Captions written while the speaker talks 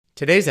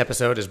Today's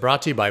episode is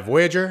brought to you by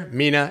Voyager,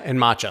 Mina, and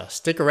Matcha.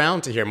 Stick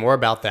around to hear more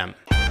about them.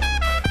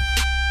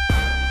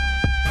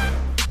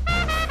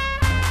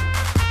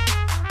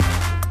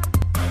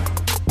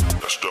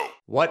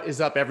 What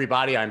is up,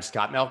 everybody? I'm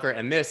Scott Melker,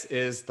 and this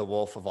is the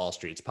Wolf of All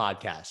Streets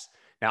podcast.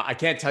 Now, I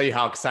can't tell you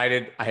how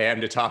excited I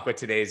am to talk with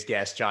today's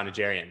guest, Jon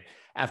Najarian.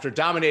 After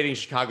dominating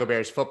Chicago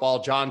Bears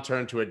football, Jon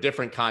turned to a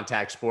different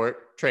contact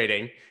sport,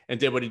 trading, and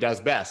did what he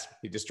does best.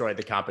 He destroyed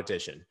the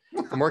competition.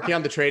 From working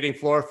on the trading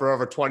floor for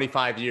over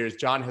 25 years,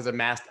 Jon has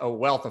amassed a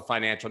wealth of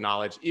financial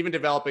knowledge, even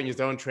developing his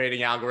own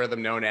trading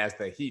algorithm known as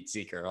the Heat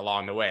Seeker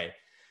along the way.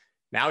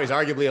 Now he's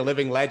arguably a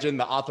living legend,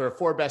 the author of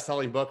 4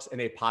 best-selling books and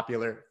a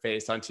popular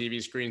face on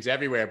TV screens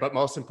everywhere. But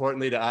most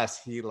importantly to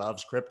us, he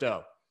loves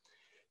crypto.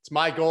 It's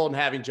my goal in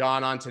having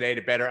Jon on today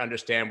to better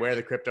understand where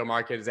the crypto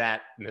market is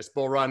at in this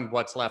bull run,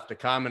 what's left to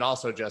come, and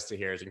also just to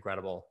hear his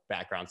incredible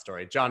background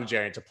story. Jon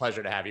Najarian, it's a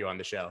pleasure to have you on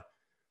the show.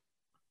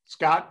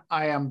 Scott,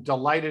 I am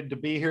delighted to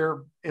be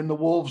here in the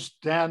Wolves'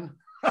 den.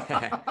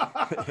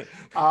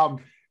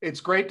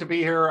 It's great to be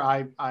here.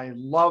 I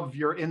love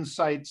your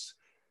insights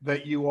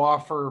that you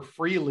offer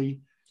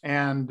freely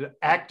and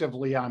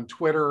actively on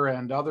Twitter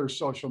and other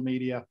social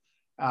media.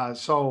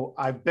 So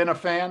I've been a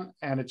fan,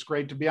 and it's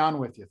great to be on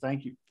with you.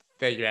 Thank you.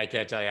 Thank you. I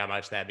can't tell you how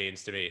much that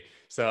means to me.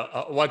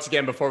 So once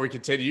again, before we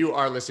continue, you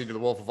are listening to the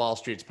Wolf of All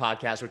Streets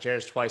podcast, which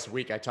airs twice a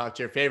week. I talk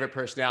to your favorite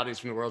personalities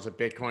from the worlds of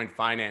Bitcoin,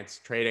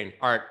 finance, trading,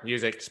 art,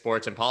 music,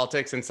 sports, and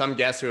politics, and some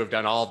guests who have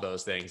done all of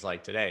those things,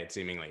 like today,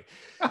 seemingly.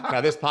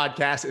 Now, this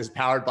podcast is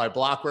powered by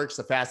Blockworks,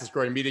 the fastest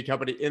growing media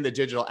company in the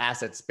digital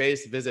asset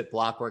space. Visit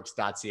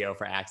blockworks.co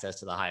for access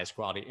to the highest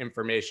quality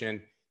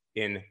information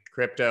in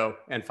crypto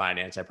and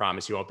finance. I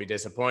promise you won't be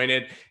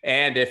disappointed.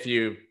 And if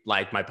you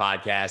like my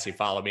podcast, you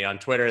follow me on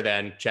Twitter,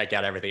 then check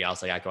out everything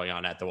else I got going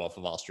on at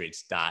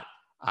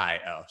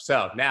thewolfofallstreets.io.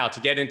 So now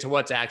to get into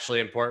what's actually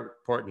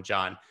important,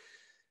 Jon,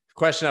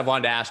 question I've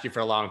wanted to ask you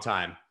for a long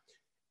time.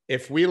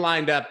 If we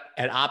lined up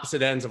at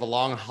opposite ends of a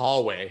long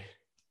hallway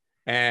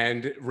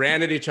and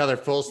ran at each other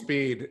full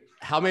speed,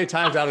 how many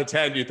times out of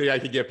 10 do you think I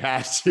could get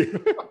past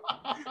you?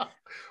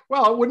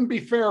 Well, it wouldn't be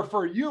fair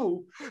for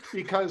you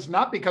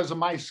not because of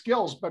my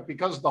skills, but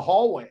because of the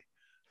hallway.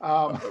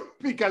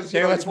 Because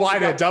let's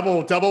wide it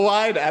double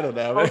wide. I don't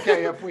know.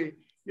 Okay, if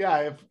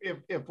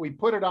we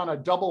put it on a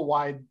double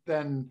wide,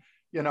 then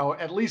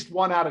at least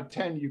 1 out of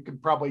 10 you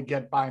could probably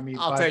get by me.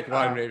 I'll take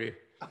one maybe.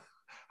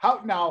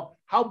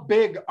 How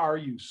big are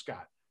you,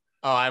 Scott?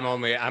 Oh,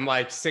 I'm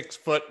like 6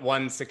 foot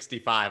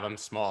 165. I'm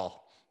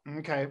small.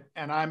 Okay,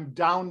 and I'm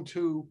down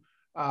to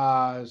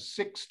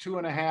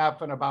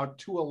 6'2.5" and about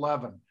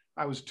 211.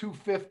 I was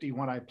 250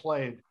 when I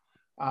played.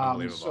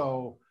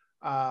 So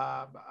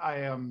I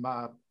am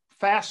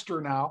faster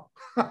now,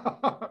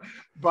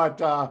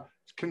 but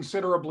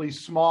considerably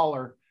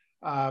smaller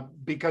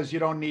because you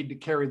don't need to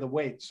carry the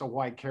weight. So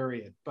why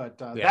carry it? But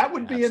that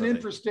would be absolutely an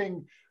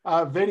interesting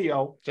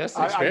video. Just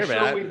an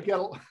experiment. I'm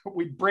sure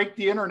we'd break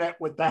the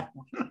internet with that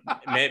one.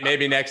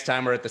 Maybe next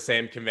time we're at the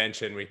same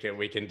convention, we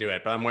can do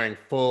it. But I'm wearing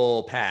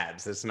full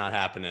pads. It's not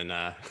happening.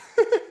 All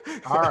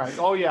right.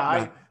 Oh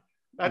yeah.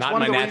 That's not one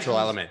my of the natural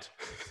element.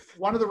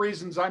 One of the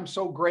reasons I'm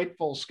so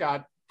grateful,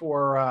 Scott,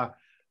 for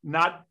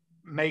not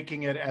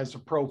making it as a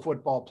pro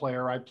football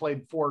player. I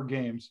played 4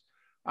 games,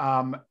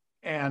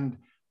 and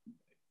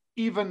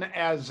even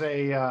as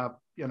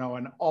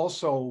an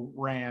also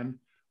ran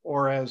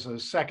or as a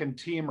second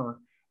teamer,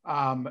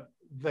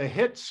 the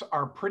hits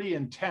are pretty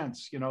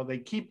intense. They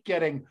keep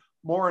getting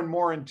more and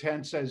more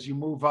intense as you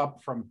move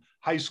up from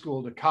high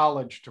school to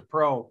college to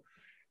pro,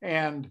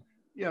 and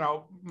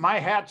my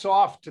hat's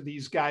off to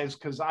these guys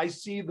because I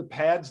see the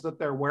pads that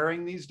they're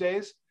wearing these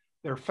days.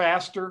 They're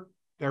faster,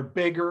 they're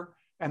bigger,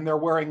 and they're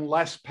wearing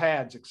less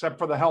pads, except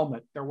for the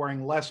helmet. They're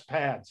wearing less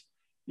pads.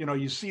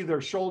 You see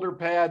their shoulder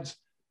pads.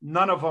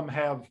 None of them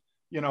have,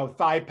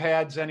 thigh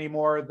pads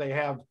anymore. They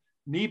have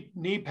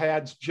knee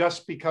pads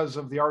just because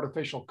of the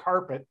artificial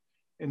carpet.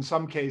 In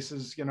some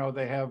cases,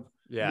 they have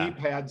knee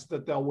pads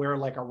that they'll wear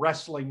like a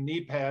wrestling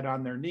knee pad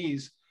on their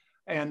knees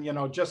and,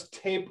 just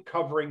tape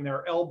covering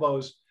their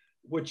elbows,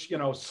 which,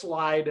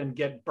 slide and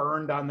get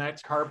burned on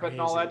that carpet and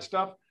all that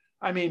stuff.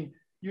 I mean,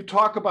 you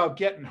talk about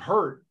getting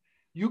hurt.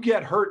 You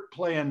get hurt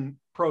playing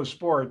pro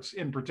sports,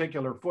 in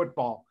particular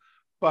football,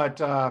 but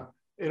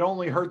it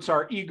only hurts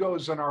our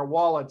egos and our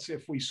wallets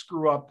if we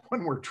screw up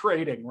when we're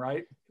trading,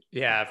 right?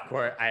 Yeah, of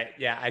course.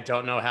 I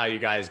don't know how you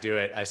guys do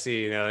it. I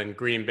see, in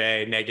Green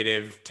Bay,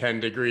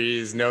 -10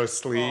 degrees, no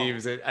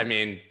sleeves. Oh. I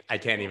mean, I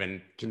can't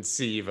even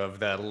conceive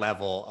of the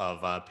level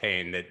of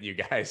pain that you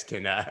guys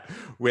can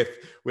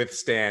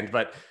withstand.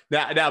 But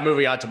now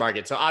moving on to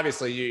market. So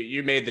obviously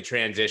you made the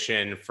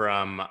transition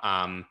from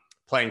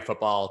playing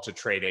football to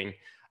trading.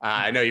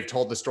 I know you've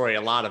told the story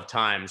a lot of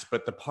times,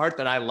 but the part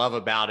that I love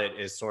about it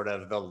is sort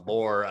of the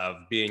lore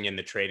of being in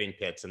the trading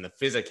pits and the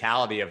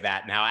physicality of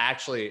that. Now,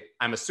 actually,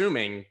 I'm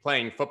assuming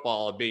playing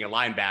football and being a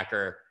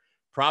linebacker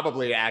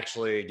probably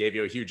actually gave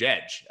you a huge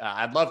edge.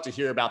 I'd love to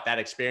hear about that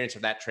experience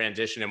of that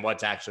transition and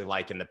what's actually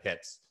like in the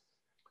pits.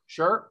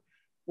 Sure.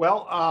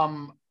 Well,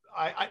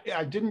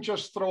 I didn't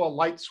just throw a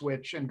light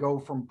switch and go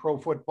from pro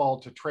football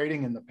to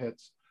trading in the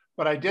pits,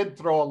 but I did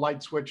throw a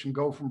light switch and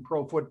go from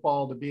pro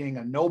football to being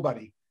a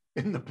nobody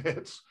in the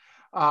pits,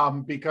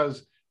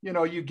 because, you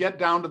know, you get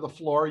down to the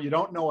floor, you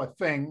don't know a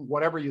thing.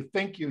 Whatever you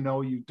think you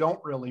know, you don't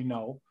really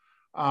know.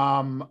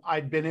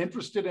 I'd been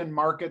interested in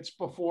markets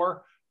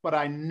before, but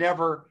I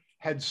never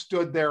had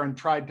stood there and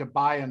tried to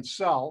buy and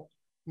sell,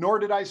 nor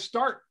did I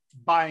start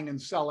buying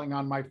and selling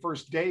on my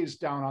first days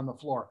down on the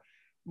floor.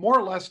 More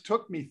or less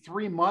took me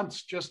 3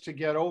 months just to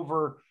get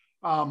over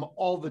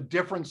all the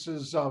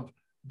differences of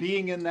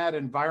being in that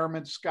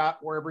environment, Scott,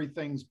 where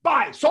everything's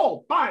buy,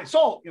 sold,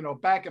 you know,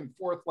 back and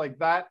forth like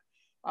that.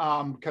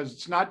 Because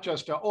it's not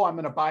just, oh, I'm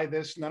going to buy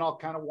this and then I'll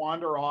kind of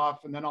wander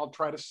off and then I'll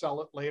try to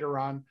sell it later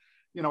on.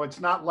 You know, it's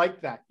not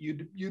like that.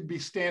 You'd be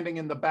standing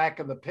in the back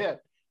of the pit.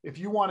 If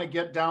you want to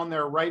get down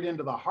there right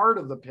into the heart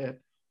of the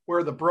pit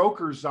where the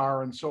brokers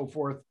are and so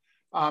forth,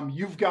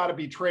 you've got to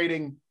be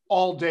trading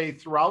all day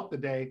throughout the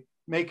day,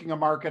 making a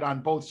market on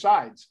both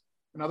sides.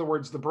 In other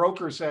words, the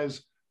broker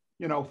says,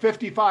 you know,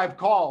 55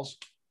 calls.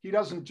 He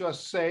doesn't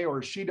just say,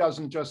 or she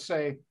doesn't just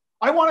say,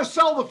 I want to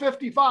sell the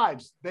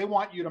 55s. They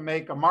want you to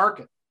make a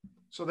market.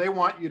 So they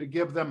want you to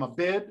give them a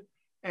bid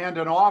and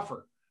an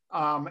offer.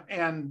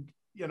 And,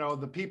 you know,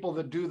 the people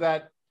that do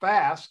that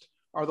fast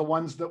are the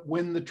ones that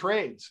win the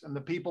trades. And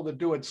the people that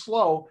do it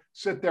slow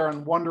sit there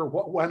and wonder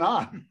what went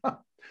on.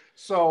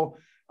 So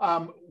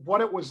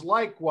what it was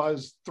like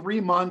was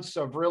 3 months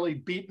of really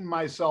beating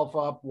myself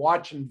up,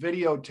 watching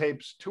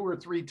videotapes 2 or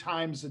 3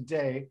 times a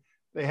day.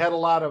 They had a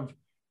lot of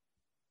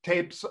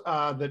tapes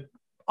that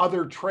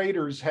other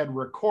traders had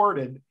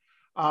recorded,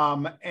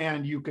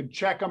 and you could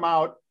check them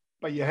out,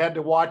 but you had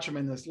to watch them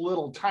in this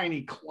little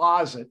tiny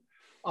closet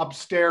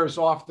upstairs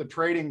off the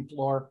trading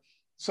floor,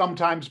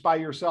 sometimes by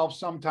yourself,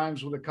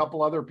 sometimes with a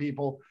couple other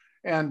people,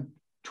 and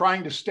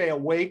trying to stay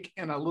awake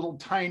in a little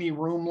tiny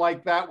room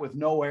like that with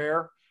no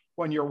air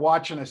when you're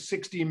watching a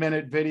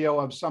 60-minute video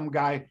of some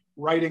guy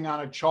writing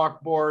on a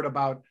chalkboard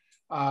about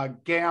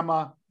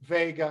gamma,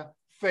 vega,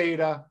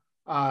 theta,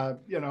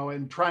 you know,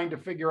 and trying to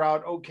figure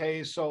out,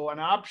 okay, so an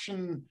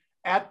option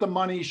at the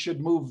money should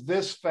move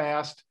this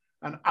fast,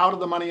 an out of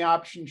the money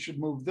option should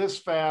move this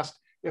fast.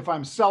 If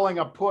I'm selling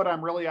a put,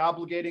 I'm really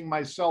obligating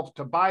myself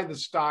to buy the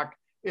stock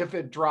if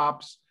it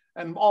drops,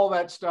 and all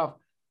that stuff.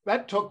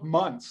 That took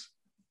months.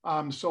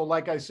 So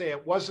like I say,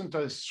 it wasn't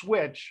a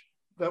switch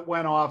that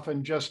went off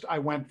and just, I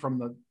went from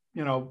the,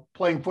 you know,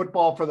 playing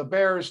football for the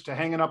Bears to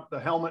hanging up the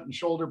helmet and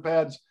shoulder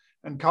pads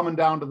and coming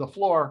down to the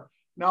floor.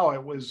 No,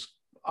 it was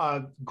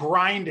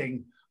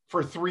grinding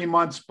for 3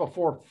 months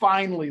before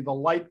finally the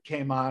light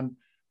came on,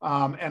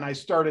 and I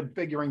started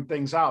figuring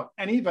things out.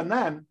 And even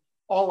then,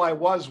 all I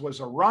was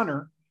a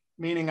runner,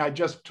 meaning I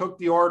just took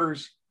the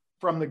orders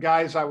from the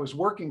guys I was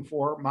working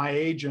for, my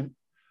agent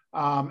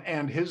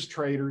and his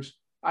traders.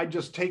 I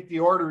just take the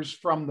orders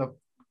from the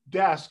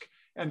desk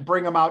and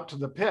bring them out to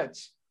the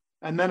pits.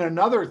 And then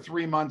another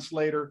 3 months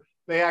later,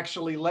 they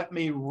actually let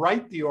me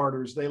write the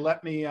orders. They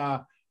let me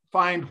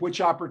find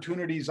which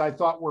opportunities I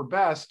thought were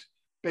best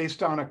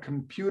based on a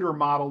computer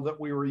model that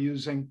we were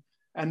using.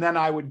 And then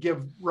I would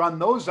run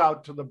those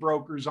out to the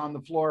brokers on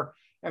the floor.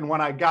 And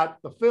when I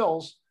got the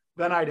fills,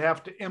 then I'd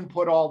have to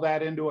input all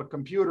that into a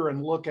computer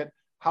and look at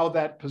how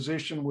that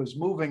position was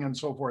moving and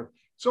so forth.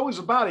 So it was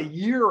about a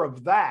year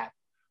of that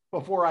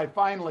before I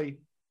finally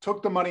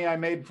took the money I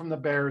made from the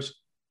Bears,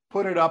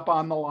 put it up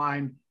on the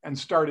line, and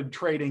started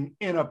trading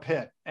in a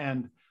pit.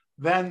 And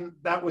then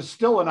that was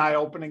still an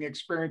eye-opening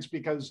experience,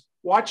 because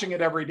watching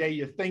it every day,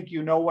 you think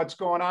you know what's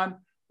going on.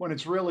 When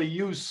it's really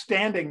you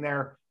standing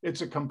there,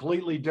 it's a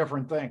completely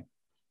different thing.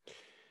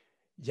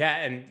 Yeah.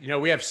 And, you know,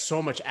 we have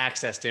so much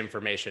access to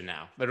information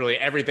now. Literally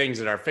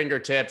everything's at our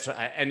fingertips.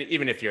 And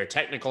even if you're a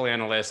technical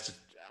analyst,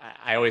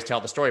 I always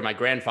tell the story. My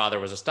grandfather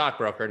was a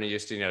stockbroker, and he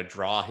used to, you know,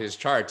 draw his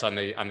charts on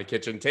the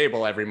kitchen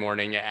table every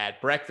morning at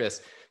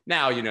breakfast.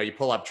 Now, you know, you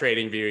pull up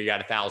TradingView, you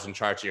got 1,000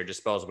 charts at your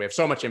disposal. We have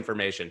so much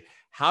information.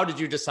 How did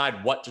you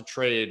decide what to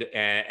trade,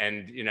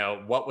 and you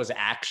know, what was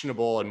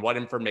actionable, and what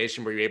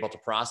information were you able to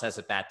process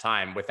at that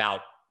time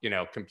without, you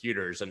know,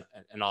 computers and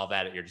all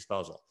that at your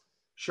disposal?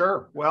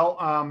 Sure. Well,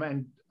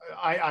 and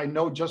I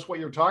know just what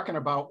you're talking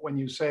about when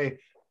you say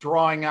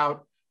drawing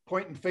out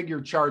point and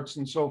figure charts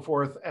and so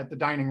forth at the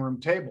dining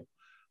room table.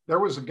 There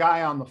was a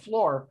guy on the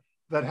floor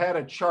that had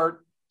a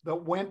chart that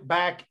went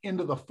back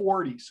into the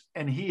 40s,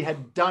 and he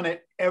had done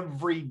it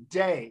every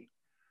day,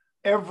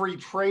 every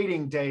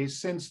trading day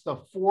since the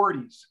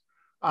 40s.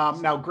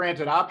 Now,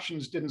 granted,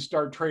 options didn't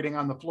start trading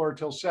on the floor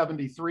till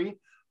 73,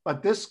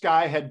 but this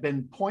guy had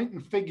been point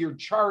and figure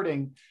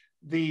charting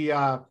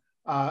the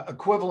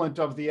equivalent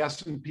of the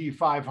S&P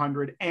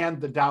 500 and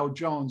the Dow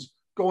Jones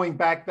going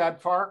back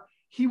that far.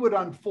 He would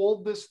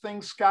unfold this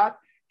thing, Scott.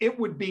 It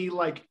would be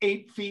like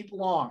 8 feet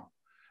long.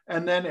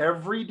 And then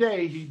every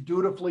day he'd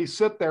dutifully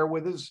sit there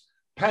with his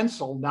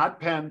pencil, not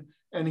pen,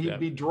 and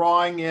he'd be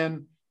drawing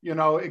in, you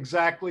know,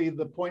 exactly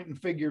the point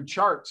and figure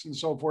charts and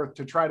so forth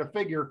to try to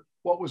figure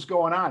what was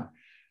going on.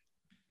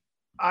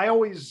 I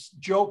always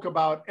joke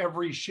about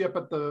every ship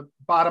at the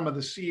bottom of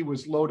the sea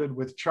was loaded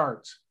with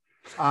charts.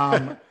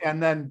 And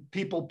then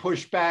people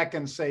push back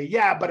and say,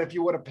 yeah, but if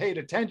you would have paid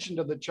attention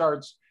to the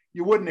charts,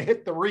 you wouldn't have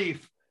hit the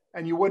reef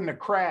and you wouldn't have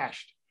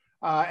crashed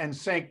and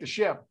sank the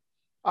ship.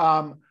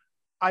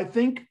 I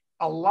think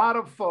a lot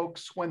of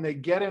folks, when they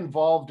get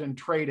involved in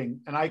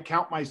trading, and I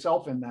count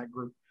myself in that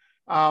group,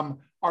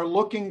 are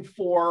looking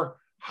for,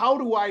 how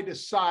do I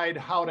decide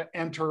how to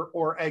enter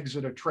or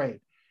exit a trade?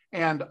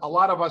 And a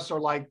lot of us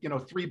are like,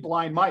 three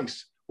blind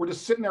mice. We're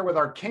just sitting there with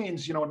our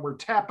canes, and we're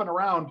tapping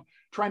around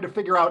trying to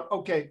figure out,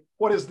 okay,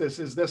 what is this?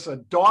 Is this a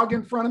dog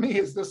in front of me?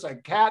 Is this a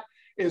cat?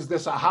 Is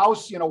this a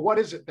house? What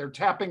is it? They're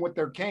tapping with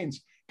their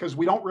canes because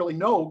we don't really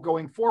know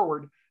going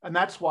forward. And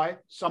that's why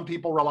some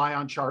people rely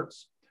on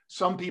charts.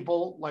 Some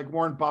people, like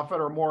Warren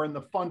Buffett, are more in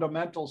the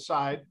fundamental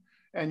side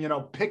and,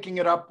 picking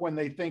it up when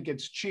they think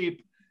it's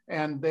cheap.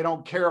 And they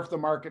don't care if the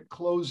market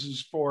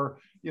closes for,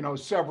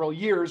 several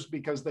years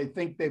because they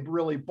think they've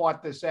really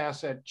bought this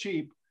asset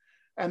cheap.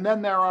 And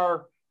then there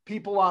are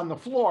people on the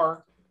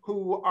floor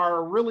who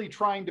are really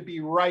trying to be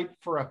right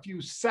for a few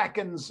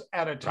seconds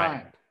at a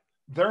time. Right.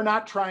 They're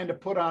not trying to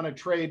put on a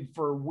trade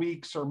for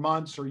weeks or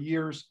months or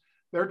years.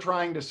 They're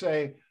trying to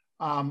say,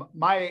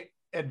 my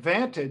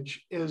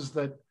advantage is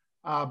that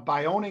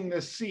by owning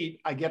this seat,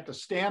 I get to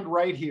stand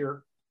right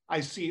here.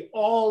 I see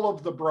all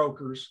of the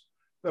brokers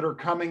that are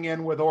coming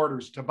in with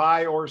orders to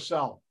buy or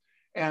sell.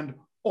 And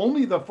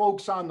only the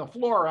folks on the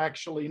floor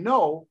actually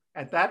know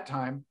at that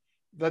time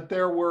that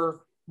there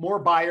were more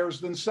buyers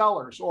than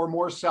sellers or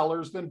more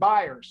sellers than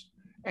buyers.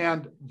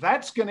 And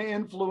that's going to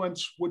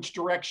influence which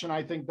direction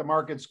I think the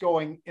market's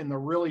going in the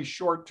really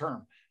short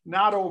term,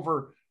 not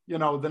over,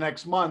 the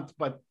next month,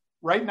 but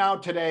right now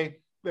today,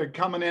 they're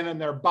coming in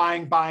and they're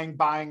buying in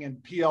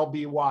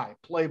PLBY,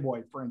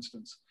 Playboy, for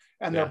instance.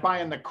 And they're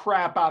buying the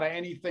crap out of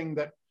anything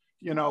that,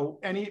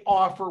 any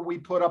offer we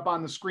put up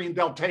on the screen,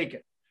 they'll take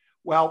it.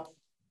 Well,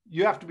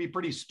 you have to be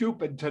pretty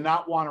stupid to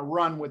not want to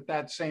run with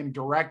that same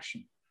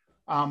direction.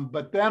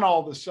 But then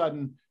all of a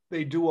sudden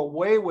they do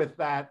away with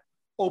that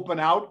open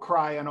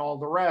outcry and all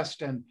the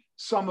rest. And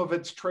some of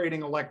it's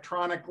trading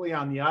electronically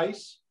on the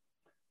ICE,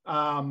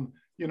 the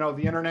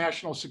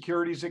International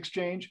Securities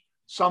Exchange.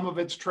 Some of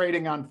it's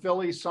trading on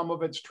Philly. Some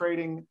of it's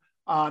trading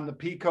on the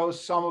PICOs.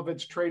 Some of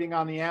it's trading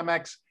on the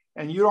Amex.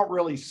 And you don't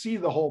really see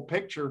the whole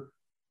picture.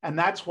 And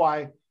that's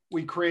why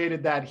we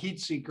created that heat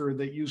seeker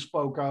that you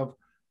spoke of,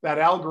 that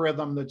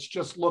algorithm that's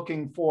just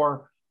looking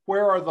for,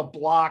 where are the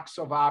blocks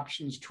of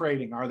options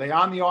trading? Are they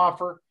on the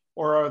offer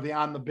or are they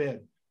on the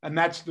bid? And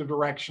that's the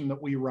direction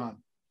that we run.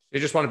 You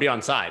just want to be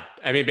on side.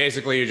 I mean,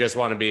 basically you just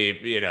want to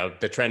be,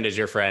 the trend is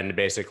your friend,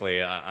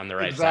 basically on the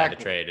right side of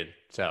the trade. And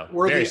so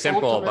very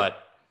simple,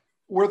 but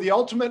we're the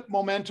ultimate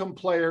momentum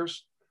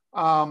players.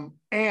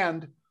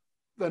 And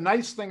the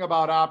nice thing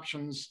about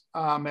options,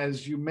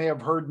 as you may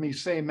have heard me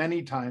say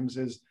many times,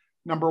 is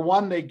number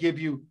one, they give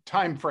you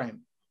time frame.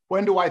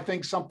 When do I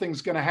think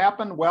something's going to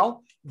happen?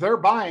 Well, they're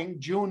buying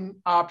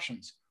June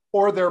options,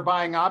 or they're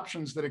buying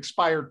options that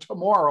expire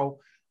tomorrow,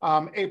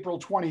 April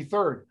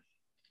 23rd.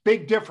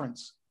 Big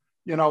difference.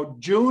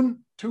 June,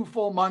 2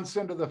 full months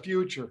into the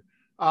future.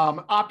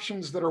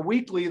 Options that are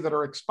weekly that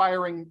are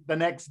expiring the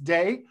next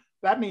day,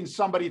 that means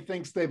somebody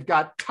thinks they've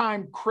got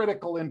time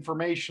critical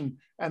information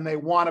and they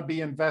want to be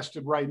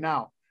invested right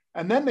now.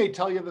 And then they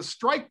tell you the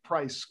strike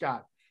price,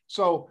 Scott.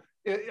 So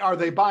are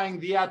they buying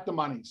the at the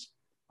monies?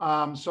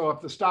 So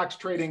if the stock's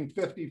trading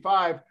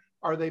 55,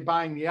 are they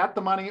buying the at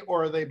the money,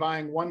 or are they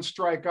buying 1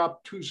 strike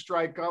up, 2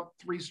 strike up,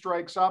 3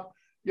 strikes up?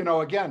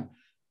 Again,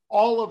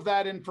 all of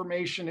that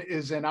information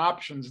is in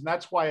options. And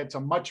that's why it's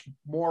a much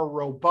more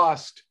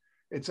robust,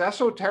 it's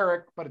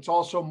esoteric, but it's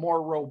also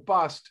more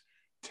robust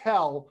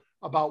tell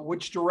about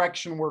which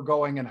direction we're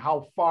going and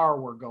how far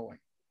we're going.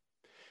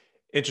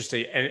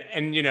 Interesting.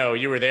 And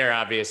you were there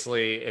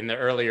obviously in the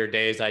earlier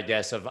days, I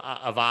guess, of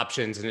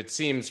options. And it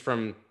seems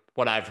from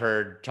what I've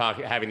heard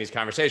having these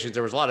conversations,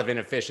 there was a lot of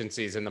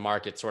inefficiencies in the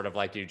market, sort of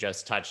like you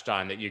just touched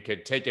on, that you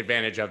could take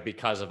advantage of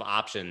because of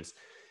options.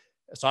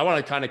 So I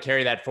want to kind of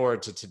carry that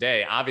forward to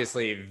today.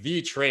 Obviously,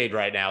 the trade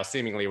right now,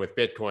 seemingly with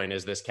Bitcoin,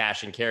 is this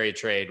cash and carry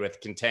trade with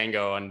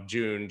contango on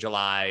June,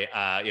 July,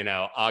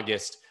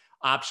 August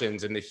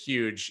options, and the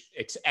huge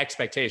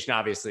expectation,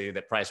 obviously,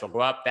 that price will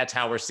go up. That's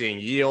how we're seeing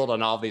yield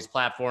on all these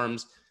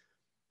platforms.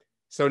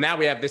 So now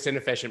we have this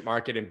inefficient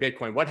market in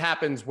Bitcoin. What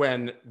happens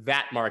when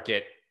that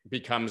market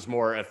becomes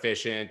more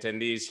efficient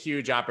and these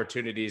huge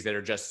opportunities that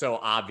are just so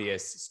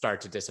obvious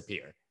start to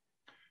disappear?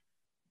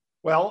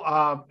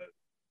 Well,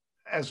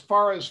 as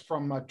far as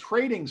from a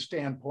trading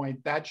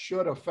standpoint, that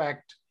should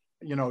affect,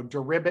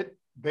 derivative.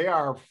 They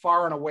are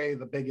far and away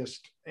the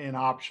biggest in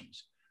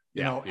options,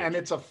 and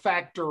it's a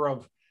factor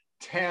of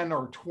 10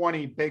 or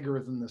 20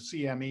 bigger than the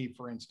CME,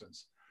 for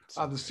instance.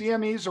 The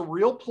CME is a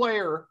real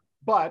player,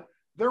 but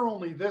they're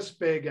only this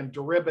big, and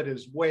derivative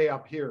is way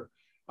up here.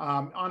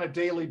 On a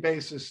daily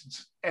basis,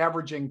 it's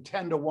averaging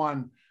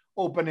 10-to-1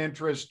 open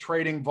interest,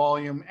 trading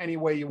volume, any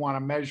way you want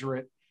to measure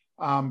it,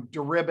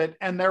 derivative.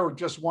 And they're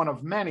just one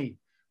of many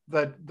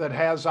that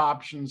has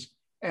options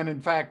And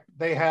in fact,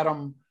 they had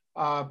them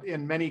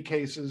in many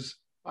cases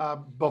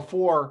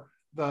before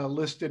the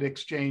listed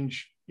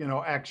exchange,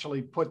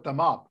 actually put them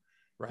up.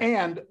 Right.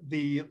 And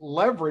the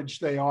leverage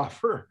they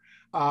offer,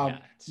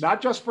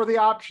 not just for the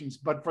options,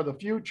 but for the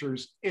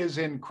futures, is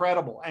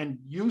incredible. And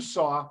you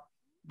saw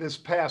this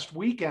past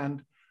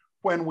weekend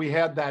when we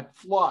had that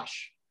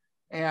flush.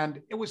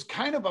 And it was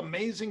kind of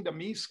amazing to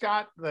me,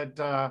 Scott,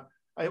 that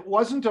it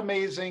wasn't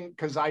amazing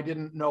because I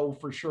didn't know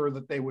for sure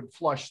that they would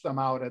flush them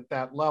out at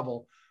that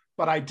level.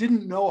 But I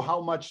didn't know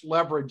how much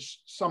leverage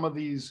some of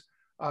these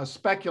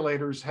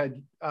speculators had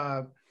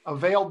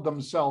availed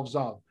themselves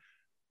of.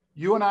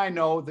 You and I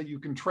know that you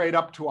can trade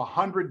up to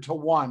 100 to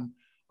 1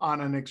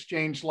 on an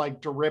exchange like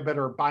Deribit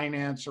or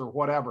Binance or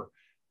whatever.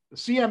 The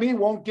CME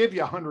won't give you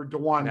 100 to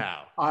 1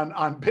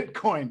 on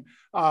Bitcoin,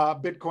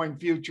 Bitcoin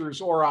futures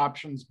or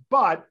options.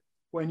 But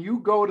when you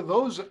go to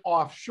those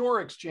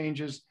offshore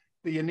exchanges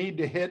that you need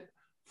to hit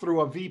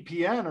through a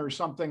VPN or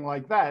something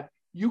like that,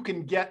 you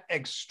can get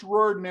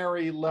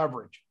extraordinary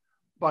leverage.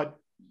 But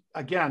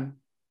again,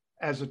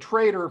 as a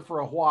trader for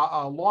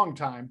a long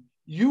time,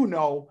 you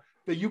know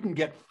that you can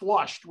get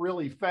flushed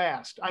really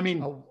fast. I mean,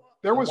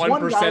 there was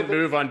 1%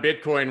 move on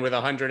Bitcoin with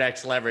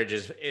 100x leverage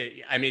is,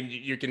 I mean,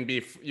 you can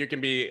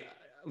be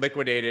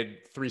liquidated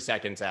 3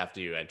 seconds after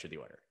you enter the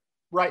order.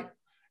 Right.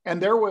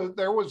 And there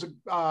was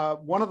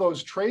one of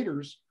those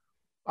traders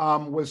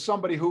was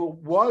somebody who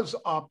was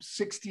up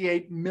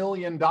 $68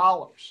 million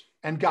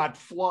and got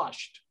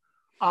flushed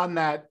on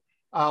that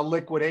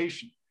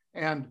liquidation.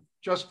 And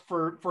just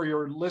for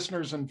your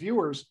listeners and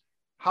viewers,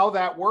 how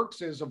that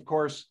works is, of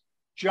course,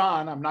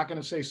 John, I'm not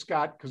going to say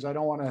Scott because I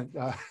don't want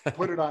to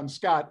put it on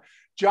Scott.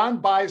 John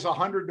buys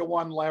 100 to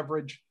 1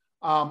 leverage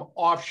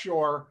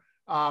offshore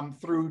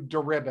through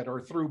Deribit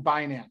or through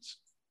Binance.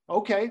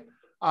 Okay.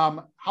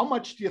 How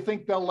much do you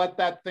think they'll let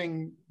that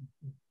thing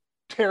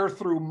tear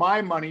through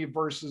my money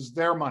versus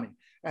their money?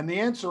 And the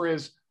answer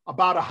is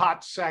about a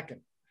hot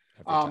second.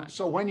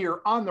 So when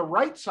you're on the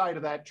right side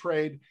of that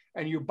trade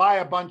and you buy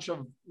a bunch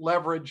of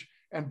leverage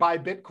and buy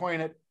Bitcoin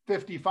at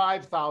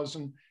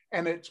 55,000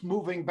 and it's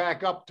moving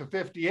back up to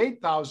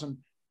 58,000,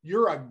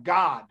 you're a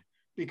god,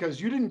 because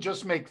you didn't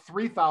just make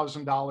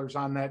 $3,000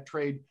 on that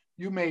trade.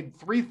 You made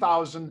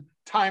 3,000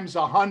 times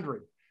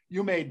 100.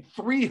 You made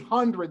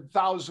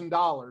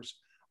 $300,000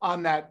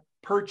 on that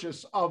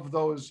purchase of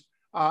those,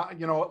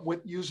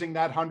 with using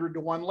that 100 to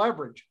 1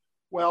 leverage.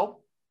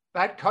 Well,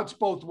 that cuts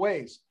both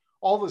ways.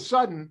 All of a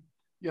sudden,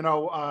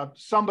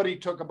 somebody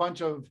took a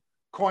bunch of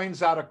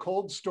coins out of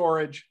cold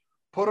storage,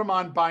 put them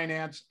on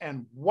Binance,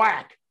 and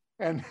whack,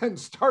 and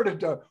started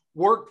to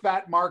work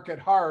that market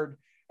hard.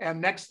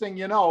 And next thing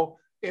you know,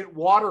 it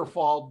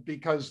waterfalled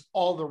because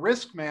all the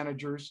risk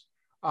managers,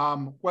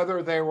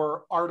 whether they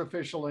were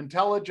artificial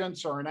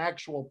intelligence or an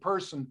actual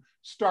person,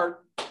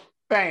 start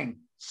bang,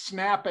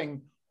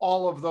 snapping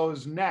all of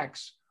those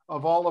necks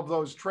of all of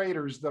those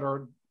traders that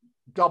are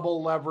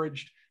double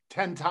leveraged,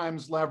 10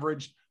 times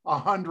leveraged,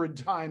 100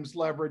 times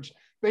leveraged.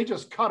 They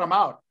just cut them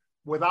out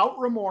without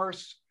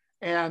remorse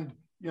and,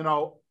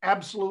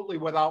 absolutely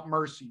without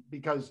mercy,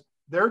 because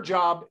their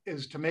job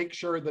is to make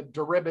sure that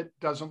Deribit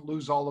doesn't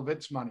lose all of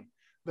its money,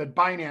 that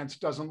Binance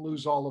doesn't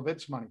lose all of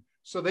its money.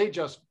 So they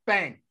just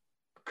bang,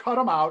 cut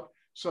them out.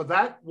 So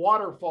that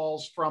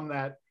waterfalls from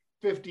that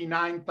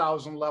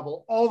 59,000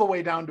 level all the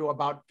way down to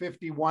about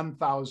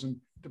 51,000,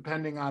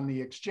 depending on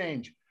the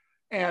exchange,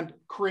 and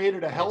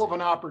created a hell of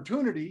an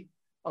opportunity,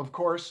 of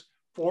course,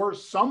 for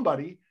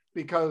somebody,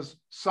 because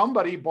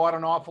somebody bought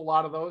an awful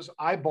lot of those.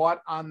 I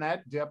bought on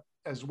that dip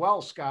as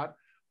well, Scott.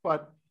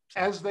 But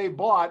as they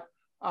bought,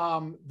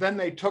 then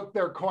they took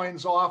their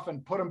coins off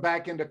and put them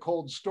back into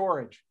cold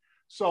storage.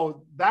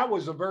 So that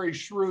was a very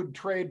shrewd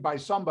trade by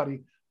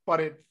somebody, but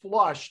it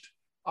flushed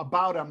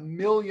about 1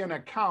 million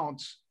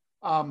accounts.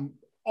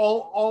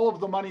 All of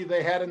the money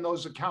they had in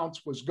those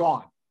accounts was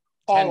gone.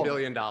 $10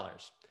 billion.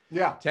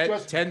 Yeah.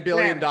 $10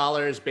 billion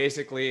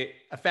basically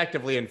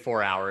effectively in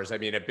 4 hours. I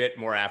mean, a bit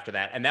more after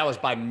that. And that was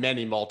by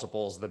many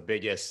multiples, the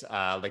biggest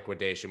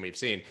liquidation we've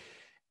seen.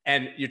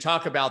 And you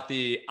talk about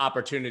the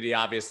opportunity,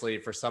 obviously,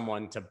 for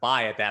someone to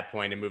buy at that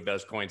point and move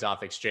those coins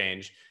off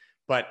exchange.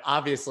 But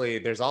obviously,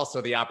 there's also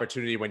the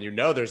opportunity when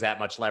there's that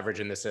much leverage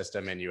in the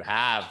system and you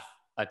have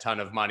a ton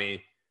of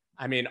money.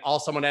 I mean, all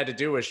someone had to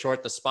do was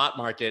short the spot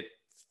market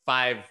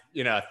 $1,000,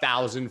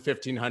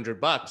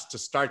 $1,500 to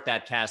start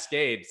that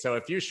cascade. So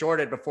if you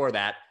shorted before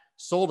that,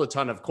 sold a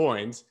ton of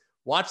coins,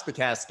 watched the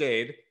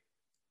cascade,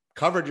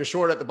 covered your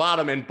short at the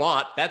bottom and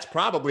bought, that's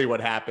probably what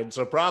happened.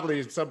 So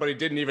probably somebody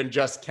didn't even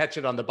just catch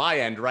it on the buy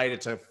end, right?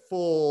 It's a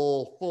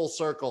full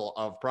circle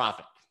of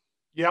profit.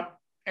 Yep.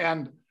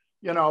 And,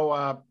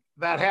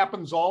 that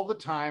happens all the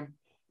time.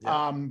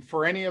 Yeah.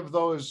 For any of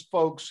those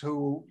folks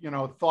who,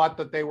 thought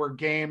that they were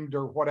gamed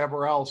or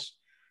whatever else,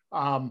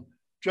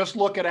 just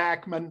look at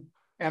Ackman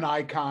and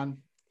Icon.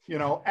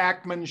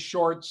 Ackman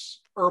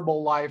shorts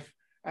Herbalife,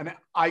 and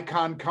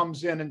Icon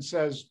comes in and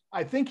says,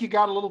 I think you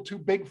got a little too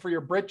big for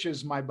your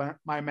britches, my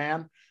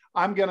man.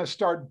 I'm going to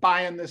start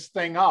buying this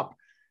thing up.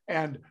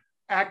 And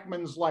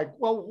Ackman's like,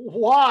 well,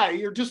 why?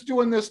 You're just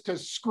doing this to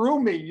screw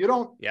me. You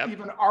don't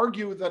even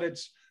argue that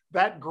it's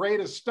that great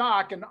a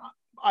stock. And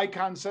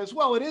Icon says,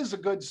 well, it is a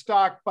good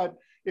stock, but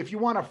if you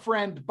want a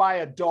friend, buy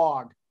a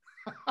dog.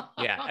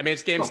 Yeah. I mean,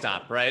 it's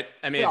GameStop, right?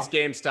 I mean, it's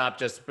GameStop.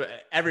 Just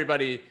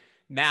everybody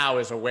now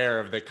is aware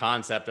of the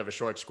concept of a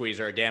short squeeze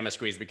or a gamma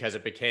squeeze because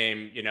it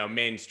became,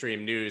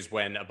 mainstream news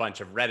when a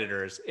bunch of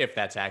Redditors, if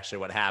that's actually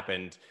what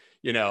happened,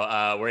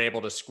 were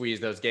able to squeeze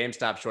those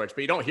GameStop shorts,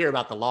 but you don't hear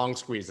about the long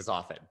squeezes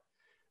often,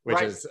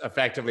 which is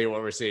effectively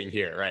what we're seeing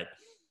here, right?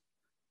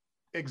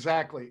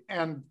 Exactly.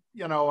 And,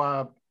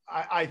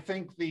 I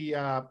think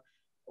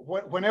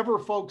whenever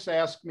folks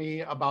ask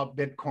me about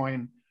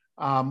Bitcoin,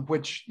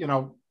 which,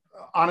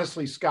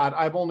 honestly, Scott,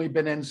 I've only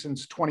been in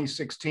since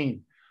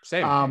 2016.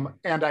 Same.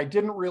 And I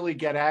didn't really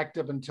get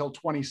active until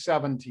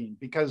 2017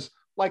 because,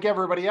 like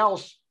everybody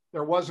else,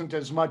 there wasn't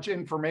as much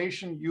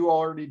information. You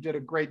already did a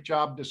great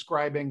job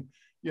describing,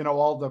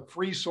 all the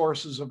free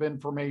sources of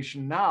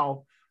information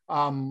now,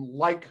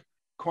 like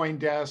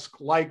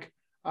CoinDesk, like,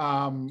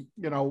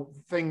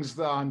 things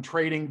on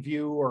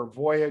TradingView or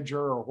Voyager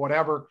or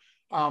whatever.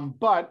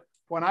 But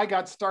when I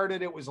got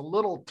started, it was a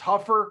little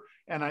tougher.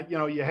 And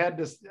you had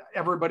this,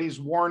 everybody's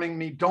warning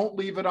me, don't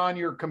leave it on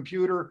your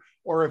computer.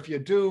 Or if you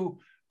do,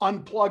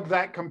 unplug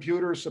that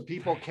computer so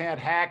people can't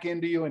hack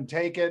into you and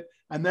take it.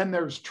 And then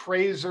there's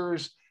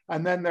tracers.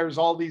 And then there's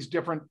all these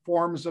different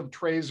forms of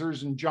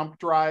tracers and jump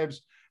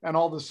drives. And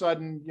all of a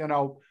sudden,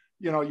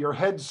 your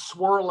head's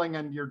swirling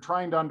and you're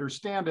trying to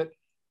understand it.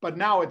 But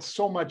now it's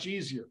so much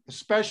easier,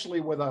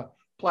 especially with a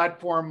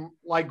platform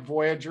like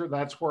Voyager.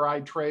 That's where I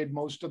trade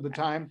most of the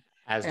time.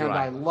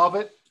 I love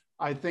it.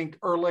 I think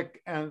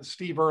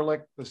Steve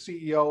Ehrlich, the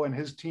CEO, and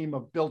his team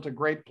have built a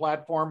great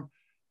platform.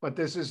 But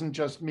this isn't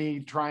just me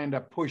trying to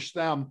push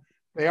them.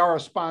 They are a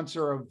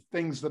sponsor of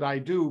things that I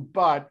do,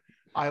 but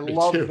I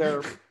love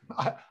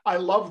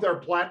their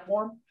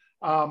platform.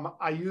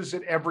 I use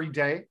it every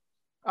day.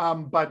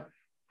 But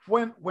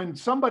when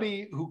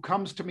somebody who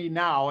comes to me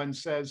now and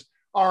says,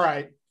 all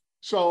right,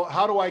 so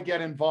how do I get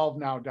involved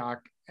now,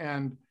 Doc?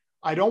 And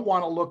I don't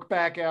want to look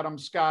back at them,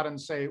 Scott, and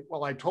say,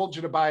 well, I told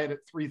you to buy it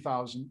at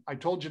 3,000. I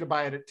told you to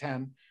buy it at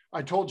 10.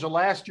 I told you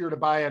last year to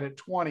buy it at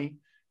 20.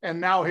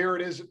 And now here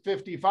it is at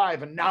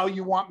 55. And now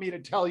you want me to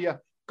tell you,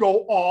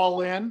 go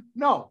all in?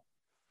 No.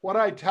 What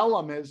I tell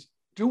them is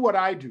do what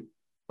I do.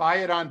 Buy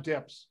it on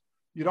dips.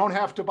 You don't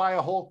have to buy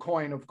a whole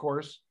coin, of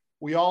course.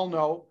 We all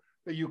know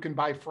that you can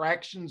buy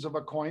fractions of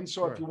a coin.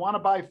 So if you want to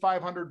buy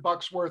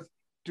 $500 worth,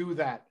 do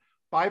that.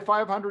 Buy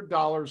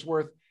 $500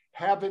 worth,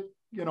 have it,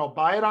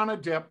 buy it on a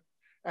dip,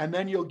 and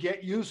then you'll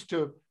get used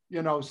to,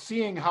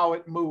 seeing how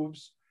it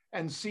moves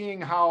and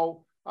seeing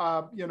how,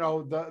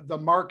 the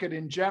market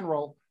in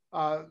general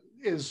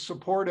is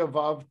supportive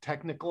of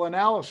technical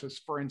analysis,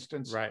 for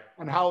instance,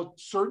 and how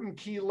certain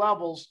key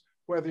levels,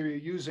 whether you're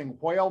using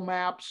whale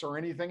maps or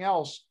anything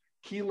else,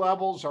 key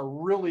levels are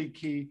really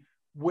key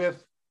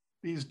with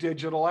these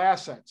digital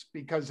assets,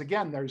 because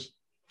again, there's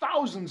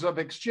thousands of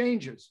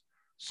exchanges.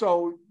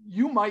 So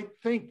you might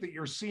think that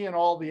you're seeing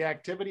all the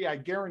activity. I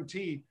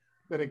guarantee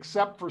that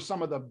except for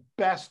some of the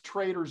best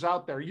traders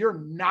out there, you're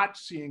not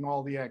seeing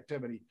all the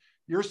activity.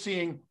 You're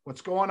seeing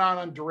what's going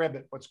on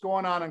Deribit, what's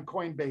going on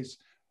Coinbase,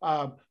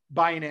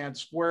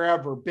 Binance,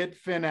 wherever,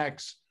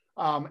 Bitfinex,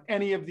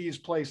 any of these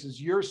places.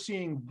 You're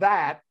seeing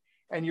that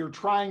and you're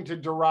trying to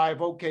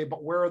derive, okay,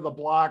 but where are the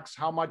blocks?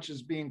 How much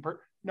is being,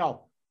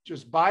 no,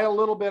 just buy a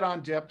little bit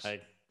on dips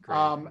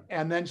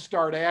and then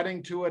start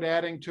adding to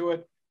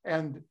it.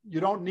 And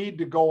you don't need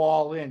to go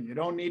all in. You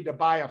don't need to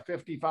buy a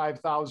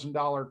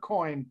 $55,000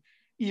 coin,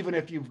 even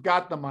if you've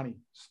got the money.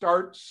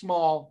 Start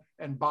small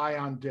and buy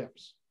on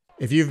dips.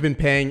 If you've been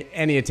paying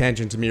any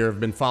attention to me or have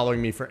been following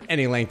me for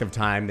any length of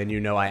time, then you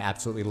know I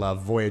absolutely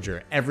love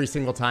Voyager. Every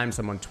single time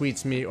someone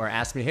tweets me or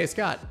asks me, hey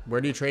Scott,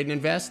 where do you trade and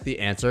invest? The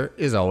answer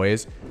is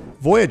always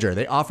Voyager.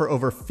 They offer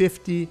over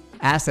 50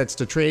 assets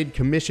to trade,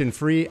 commission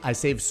free. I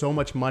save so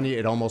much money,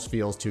 it almost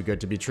feels too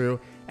good to be true.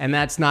 And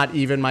that's not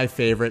even my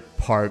favorite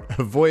part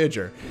of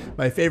Voyager.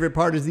 My favorite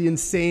part is the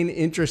insane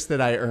interest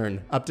that I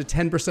earn. Up to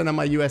 10% on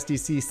my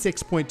USDC,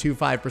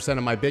 6.25%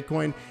 on my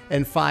Bitcoin,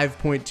 and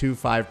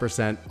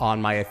 5.25%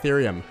 on my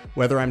Ethereum.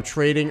 Whether I'm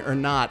trading or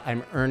not,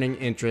 I'm earning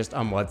interest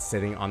on what's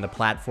sitting on the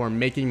platform.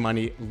 Making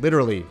money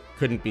literally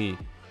couldn't be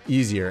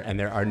easier, and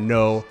there are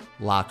no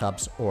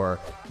lockups or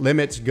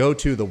limits. Go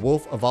to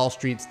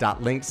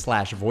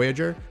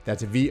thewolfofallstreets.link/Voyager.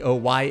 That's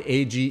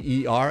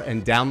Voyager,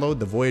 and download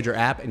the Voyager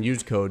app and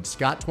use code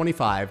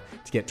SCOTT25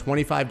 to get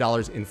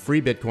 $25 in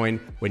free Bitcoin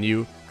when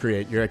you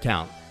create your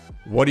account.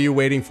 What are you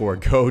waiting for?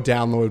 Go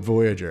download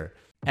Voyager.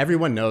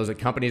 Everyone knows that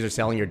companies are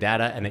selling your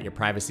data and that your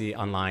privacy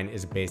online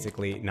is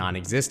basically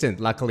non-existent.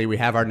 Luckily, we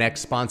have our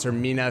next sponsor,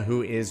 Mina,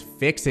 who is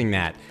fixing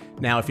that.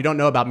 Now, if you don't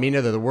know about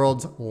Mina, they're the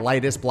world's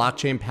lightest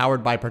blockchain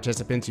powered by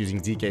participants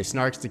using ZK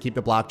snarks to keep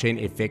the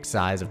blockchain a fixed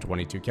size of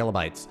 22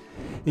 kilobytes.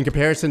 In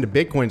comparison to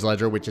Bitcoin's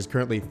ledger, which is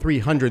currently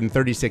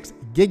 336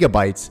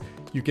 gigabytes,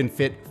 you can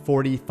fit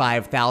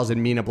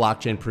 45,000 Mina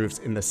blockchain proofs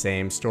in the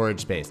same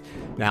storage space.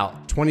 Now,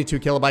 22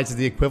 kilobytes is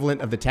the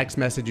equivalent of the text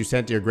message you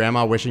sent to your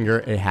grandma wishing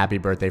her a happy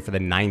birthday for the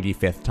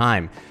 95th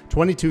time.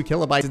 22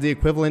 kilobytes is the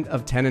equivalent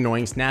of 10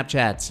 annoying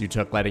Snapchats you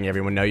took letting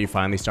everyone know you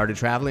finally started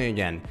traveling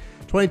again.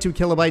 22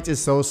 kilobytes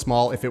is so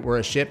small, if it were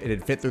a ship,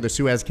 it'd fit through the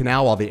Suez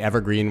Canal while the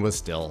Evergreen was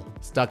still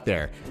stuck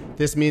there.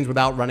 This means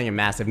without running a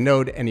massive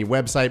node, any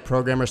website,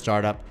 program, or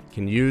startup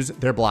can use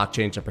their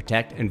blockchain to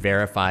protect and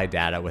verify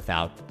data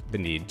without the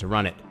need to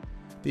run it.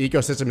 The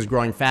ecosystem is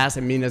growing fast,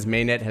 and Mina's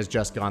mainnet has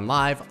just gone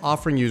live,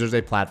 offering users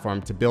a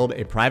platform to build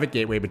a private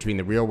gateway between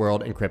the real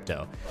world and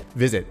crypto.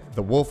 Visit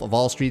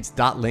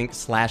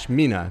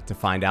thewolfofallstreets.link/Mina to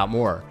find out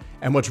more.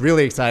 And what's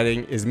really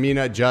exciting is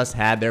Mina just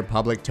had their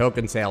public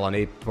token sale on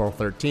April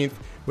 13th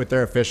with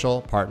their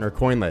official partner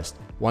coin list.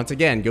 Once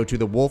again, go to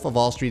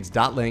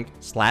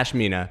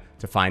thewolfofallstreets.link/Mina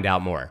to find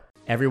out more.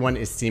 Everyone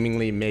is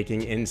seemingly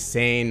making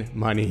insane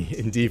money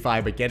in DeFi,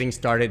 but getting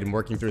started and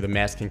working through the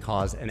mess can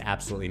cause an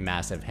absolutely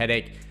massive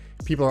headache.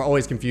 People are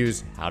always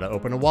confused how to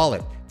open a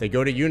wallet. They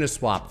go to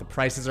Uniswap, the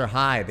prices are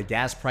high, the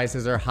gas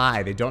prices are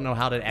high, they don't know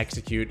how to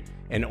execute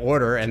an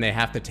order, and they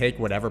have to take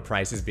whatever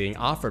price is being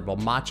offered. Well,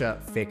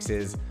 Matcha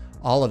fixes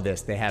all of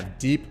this. They have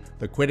deep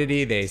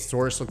liquidity. They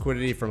source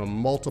liquidity from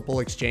multiple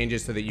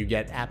exchanges so that you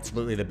get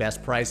absolutely the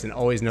best price and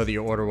always know that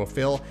your order will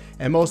fill.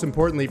 And most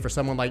importantly, for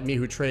someone like me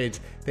who trades,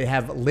 they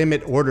have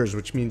limit orders,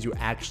 which means you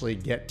actually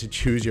get to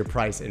choose your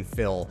price and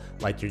fill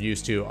like you're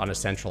used to on a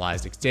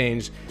centralized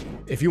exchange.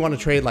 If you want to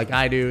trade like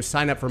I do,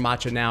 sign up for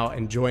Matcha now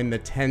and join the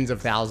tens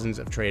of thousands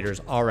of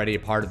traders already a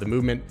part of the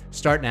movement.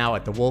 Start now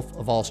at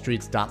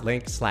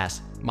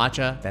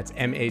thewolfofallstreets.link/Matcha. That's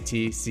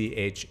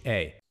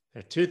MATCHA. There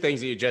are two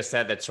things that you just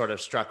said that sort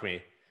of struck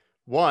me.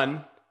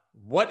 One,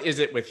 what is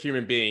it with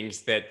human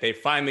beings that they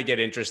finally get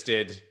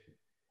interested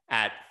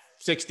at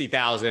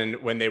 60,000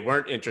 when they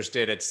weren't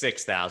interested at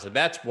 6,000?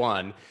 That's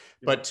one.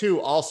 But two,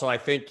 also, I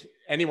think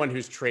anyone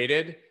who's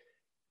traded,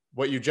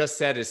 what you just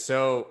said is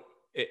so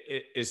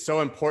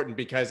important,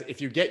 because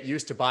if you get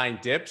used to buying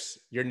dips,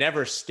 you're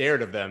never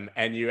scared of them.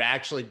 And you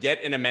actually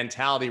get in a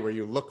mentality where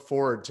you look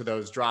forward to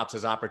those drops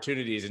as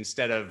opportunities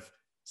instead of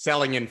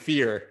selling in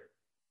fear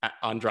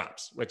on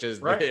drops, which is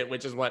right.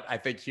 Which is what I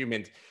think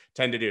humans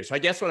tend to do. So I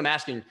guess what I'm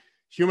asking,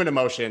 human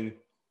emotion,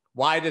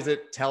 why does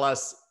it tell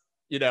us,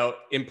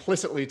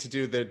 implicitly to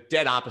do the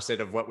dead opposite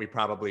of what we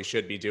probably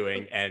should be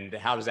doing? And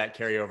how does that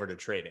carry over to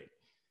trading?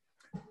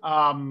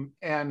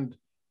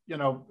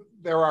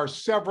 There are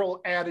several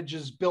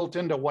adages built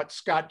into what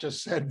Scott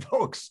just said,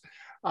 folks.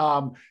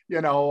 For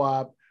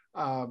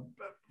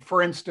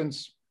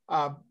instance,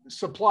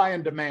 supply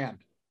and demand.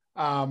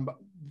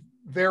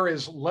 There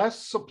is less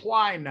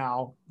supply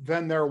now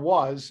than there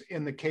was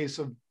in the case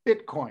of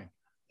Bitcoin.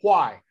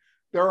 Why?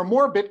 There are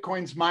more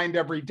Bitcoins mined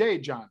every day,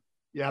 John.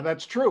 Yeah,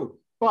 that's true.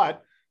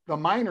 But the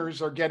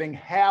miners are getting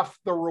half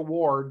the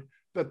reward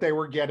that they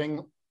were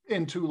getting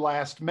into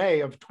last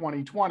May of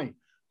 2020.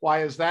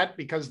 Why is that?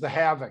 Because the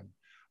halving.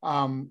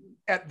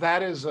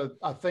 That is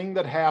a thing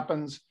that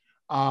happens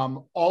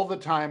all the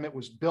time. It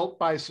was built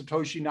by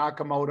Satoshi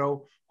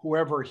Nakamoto,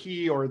 whoever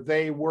he or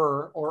they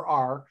were or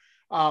are.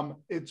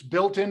 It's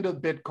built into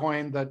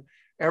Bitcoin that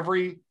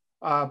every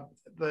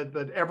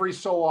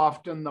so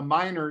often the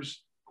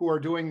miners who are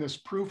doing this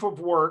proof of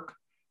work,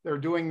 they're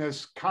doing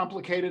this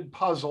complicated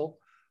puzzle,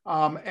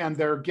 and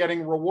they're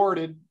getting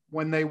rewarded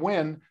when they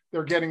win.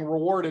 They're getting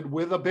rewarded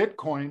with a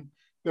Bitcoin.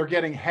 They're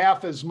getting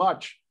half as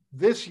much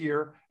this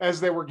year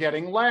as they were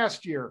getting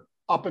last year,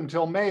 up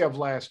until May of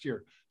last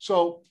year.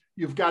 So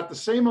you've got the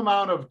same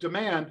amount of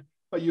demand,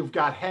 but you've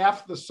got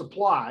half the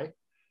supply.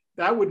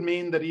 That would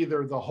mean that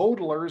either the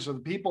hodlers or the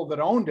people that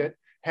owned it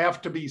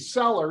have to be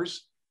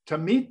sellers to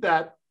meet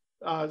that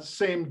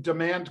same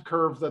demand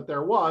curve that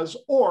there was,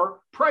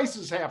 or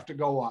prices have to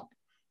go up.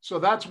 So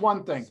that's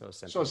one thing.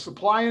 So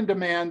supply and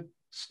demand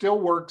still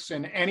works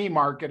in any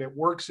market. It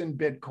works in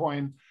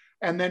Bitcoin.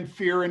 And then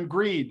fear and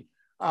greed.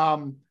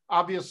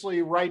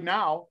 Obviously, right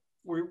now,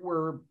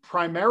 we're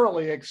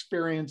primarily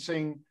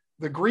experiencing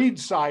the greed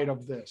side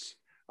of this.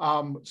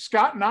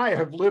 Scott and I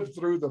have lived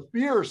through the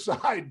fear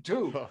side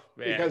too,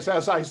 because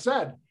as I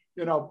said,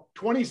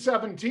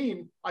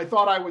 2017, I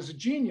thought I was a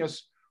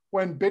genius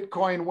when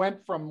Bitcoin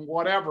went from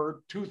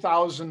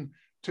 2,000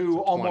 to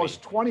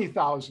almost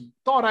 20,000.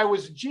 Thought I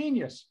was a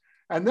genius.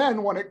 And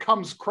then when it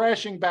comes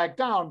crashing back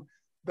down,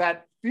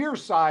 that fear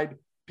side,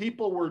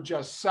 people were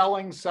just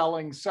selling.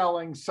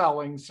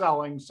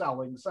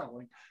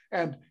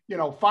 And,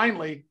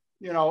 finally,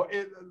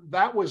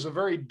 that was a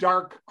very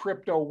dark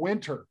crypto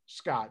winter,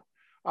 Scott.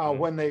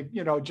 When they,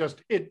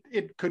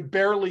 it could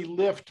barely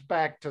lift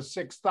back to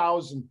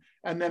 6,000,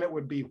 and then it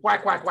would be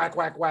whack,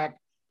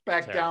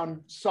 back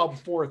down sub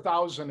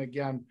 4,000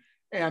 again.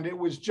 And it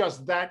was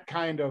just that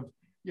kind of,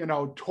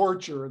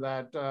 torture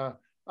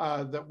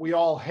that we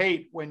all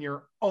hate when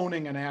you're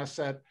owning an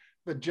asset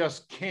that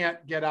just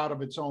can't get out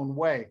of its own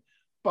way.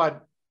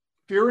 But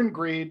fear and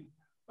greed,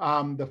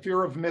 the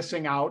fear of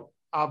missing out,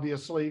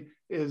 obviously,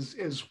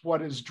 is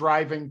what is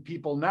driving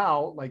people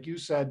now, like you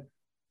said,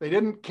 They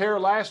didn't care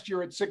last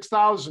year at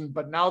 6,000,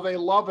 but now they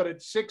love it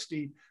at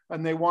 60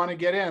 and they want to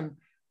get in.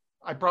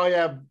 I probably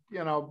have,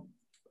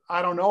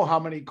 I don't know how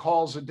many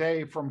calls a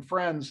day from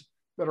friends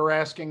that are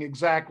asking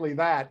exactly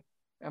that.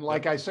 And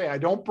like I say, I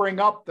don't bring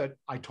up that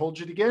I told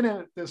you to get in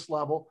at this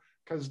level,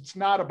 because it's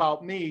not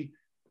about me.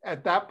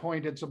 At that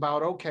point, it's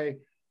about, okay,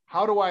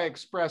 how do I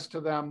express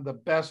to them the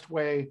best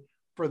way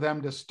for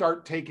them to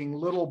start taking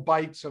little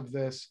bites of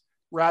this,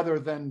 rather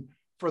than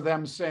for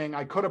them saying,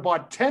 I could have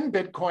bought 10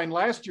 Bitcoin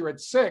last year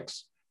at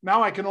 6.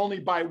 Now I can only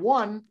buy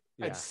one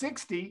at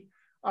 60.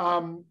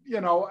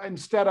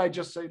 Instead I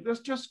just say, let's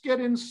just get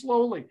in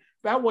slowly.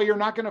 That way you're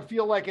not going to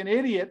feel like an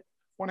idiot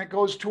when it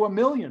goes to 1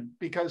 million,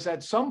 because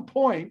at some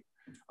point,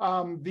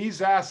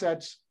 these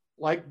assets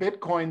like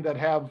Bitcoin that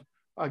have,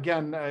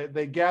 again,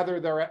 they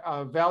gather their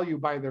value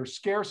by their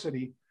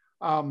scarcity.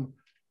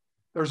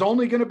 There's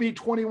only going to be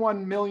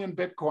 21 million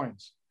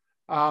Bitcoins.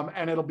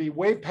 And it'll be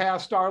way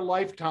past our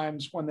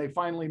lifetimes when they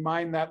finally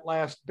mine that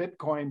last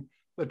Bitcoin,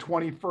 the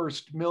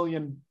 21st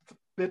million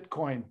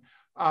Bitcoin.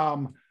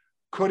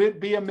 Could it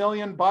be $1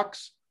 million,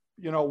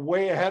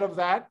 way ahead of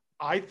that?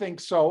 I think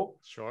so.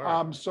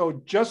 Sure.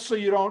 So just so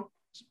you don't,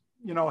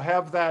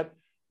 have that,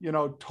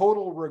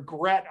 total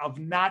regret of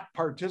not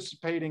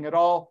participating at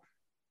all,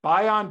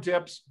 buy on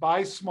dips,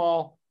 buy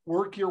small,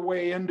 work your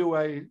way into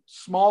a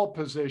small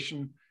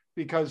position,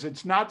 because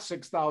it's not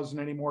 6,000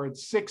 anymore,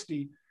 it's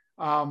 60.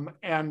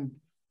 And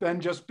then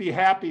just be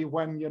happy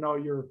when,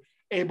 you're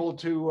able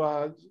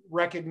to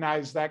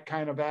recognize that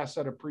kind of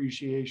asset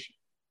appreciation.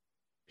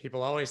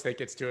 People always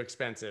think it's too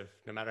expensive,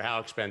 no matter how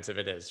expensive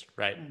it is,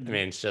 right? I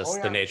mean, it's just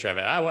the nature of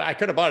it. I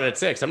could have bought it at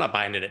 6. I'm not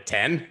buying it at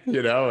 10, and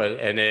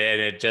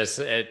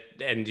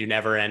you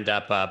never end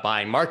up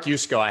buying. Mark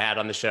Yusko, I had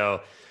on the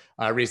show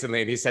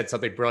recently, and he said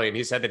something brilliant.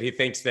 He said that he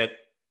thinks that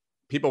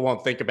people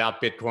won't think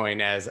about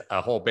Bitcoin as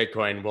a whole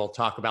Bitcoin. We'll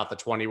talk about the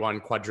 21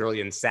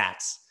 quadrillion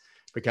sats,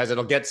 because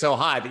it'll get so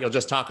high that you'll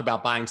just talk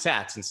about buying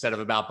sats instead of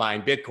about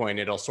buying Bitcoin.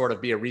 It'll sort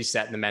of be a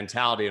reset in the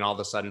mentality, and all of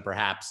a sudden,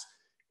 perhaps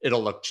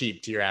it'll look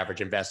cheap to your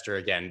average investor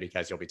again,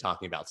 because you'll be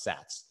talking about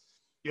sats.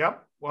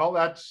 Yep. Well,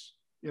 that's,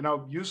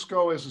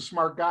 Yusko is a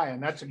smart guy,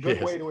 and that's a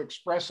good way to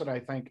express it, I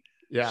think.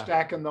 Yeah.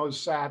 Stacking those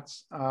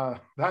sats.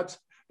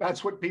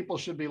 That's what people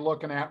should be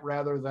looking at,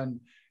 rather than,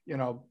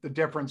 the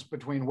difference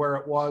between where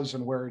it was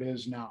and where it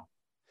is now.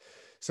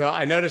 So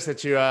I noticed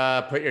that you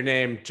put your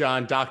name,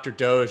 Jon Dr.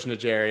 Doge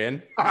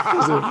Najarian,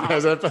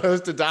 as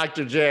opposed to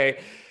Dr. J.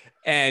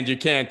 And you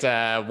can't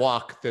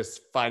walk this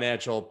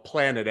financial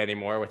planet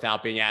anymore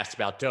without being asked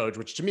about Doge,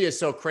 which to me is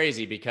so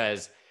crazy,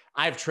 because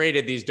I've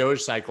traded these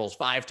Doge cycles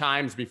 5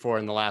 times before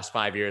in the last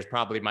 5 years,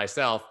 probably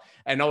myself,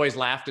 and always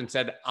laughed and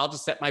said, I'll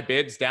just set my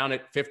bids down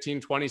at 15,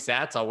 20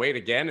 sats. I'll wait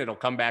again. It'll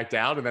come back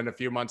down. And then a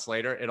few months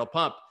later, it'll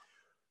pump.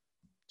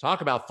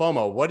 Talk about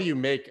FOMO. What do you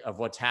make of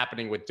what's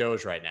happening with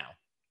Doge right now?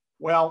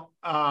 Well,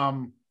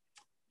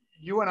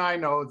 you and I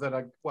know that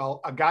a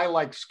guy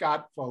like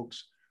Scott,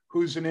 folks,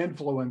 who's an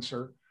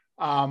influencer,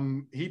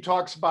 he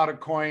talks about a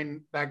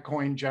coin, that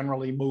coin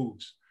generally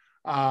moves.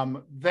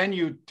 Then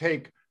you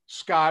take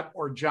Scott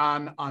or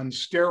John on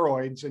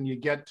steroids and you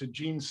get to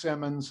Gene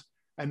Simmons,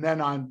 and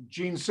then on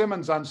Gene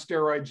Simmons on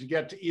steroids, you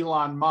get to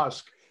Elon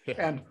Musk. Yeah.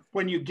 And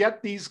when you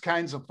get these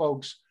kinds of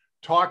folks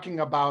talking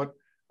about,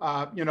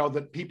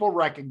 that people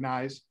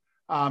recognize,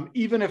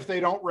 even if they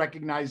don't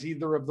recognize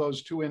either of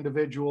those two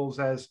individuals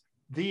as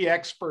the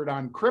expert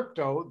on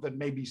crypto that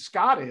maybe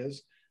Scott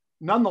is,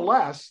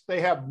 nonetheless,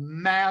 they have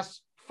mass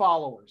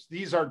followers.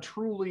 These are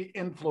truly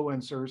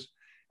influencers.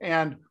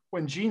 And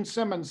when Gene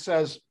Simmons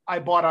says, I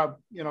bought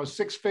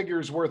 6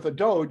 figures worth of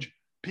Doge,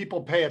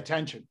 people pay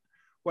attention.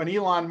 When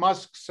Elon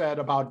Musk said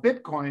about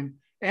Bitcoin,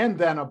 and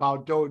then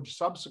about Doge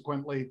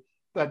subsequently,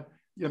 that,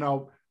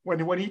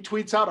 when he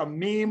tweets out a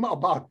meme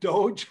about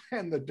Doge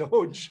and the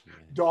Doge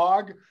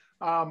dog,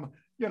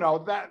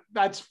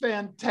 that's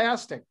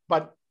fantastic.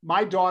 But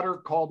my daughter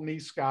called me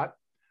Scott.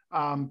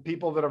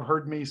 People that have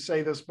heard me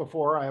say this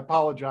before, I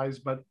apologize,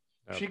 but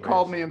she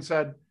called me and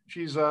said,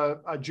 she's a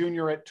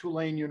junior at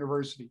Tulane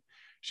University.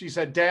 She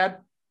said, Dad,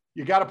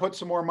 you got to put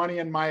some more money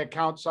in my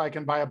account so I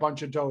can buy a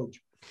bunch of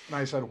Doge. And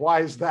I said, why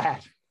is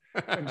that?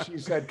 And she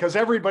said, because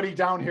everybody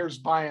down here is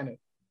buying it.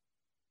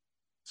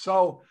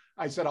 So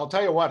I said, I'll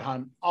tell you what,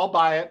 hon, I'll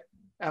buy it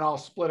and I'll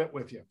split it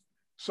with you.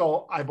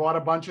 So I bought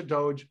a bunch of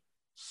Doge,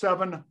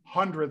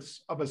 0.07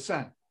 of a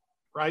cent,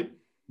 right?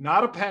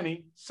 Not a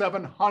penny,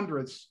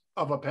 0.07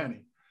 of a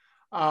penny.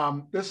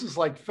 This is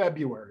like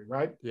February,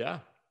 right? Yeah.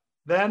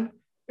 Then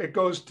it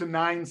goes to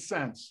 9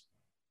 cents.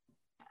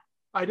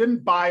 I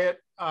didn't buy it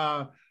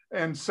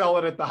and sell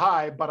it at the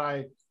high, but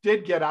I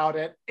did get out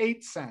at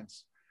 8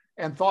 cents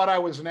and thought I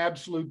was an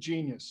absolute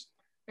genius,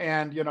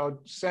 and,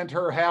 sent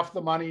her half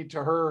the money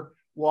to her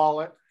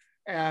wallet.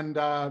 And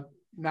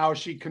now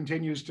she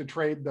continues to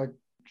trade the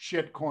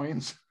shit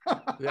coins.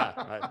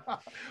 Yeah.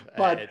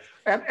 But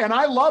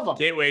I love them.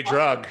 Gateway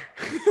drug.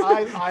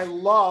 I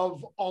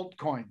love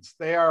altcoins.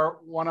 They are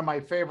one of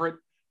my favorite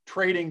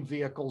trading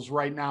vehicles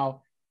right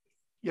now,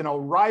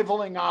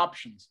 rivaling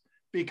options,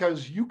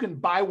 because you can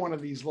buy one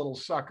of these little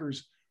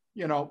suckers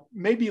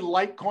maybe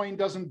Litecoin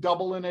doesn't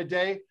double in a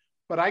day,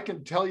 but I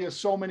can tell you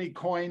so many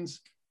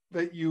coins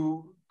that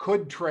you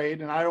could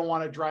trade. And I don't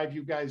want to drive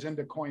you guys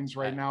into coins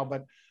right now,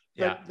 but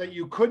that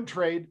you could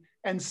trade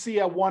and see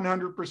a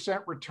 100%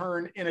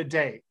 return in a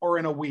day or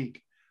in a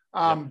week.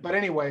 But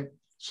anyway,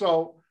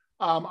 so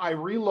I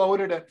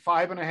reloaded at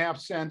 5.5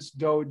 cents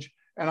Doge,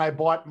 and I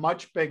bought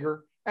much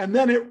bigger. And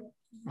then it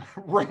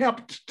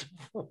ramped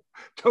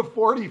to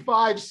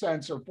 45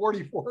 cents or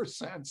 44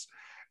 cents,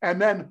 and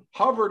then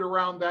hovered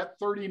around that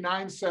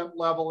 39-cent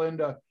level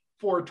into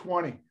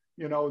 420.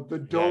 The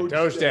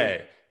Doge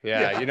Day.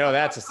 Yeah,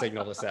 that's a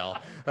signal to sell.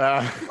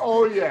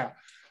 Oh yeah.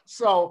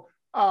 So,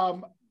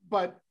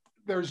 but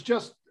there's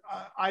just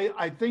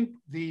I think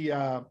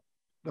the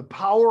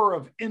power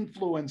of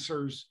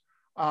influencers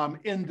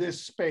in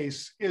this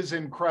space is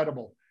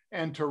incredible,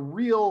 and to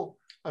real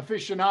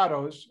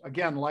aficionados,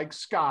 again, like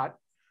Scott,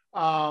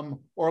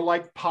 or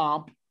like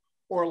Pomp,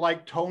 or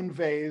like Tone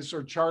Vase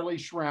or Charlie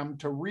Shrem,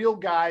 to real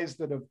guys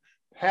that have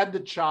had the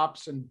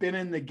chops and been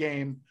in the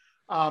game,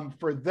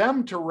 for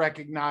them to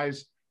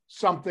recognize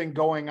something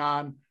going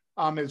on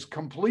is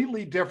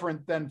completely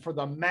different than for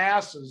the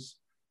masses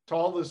to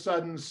all of a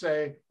sudden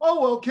say, oh,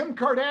 well, Kim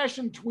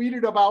Kardashian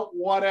tweeted about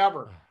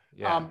whatever.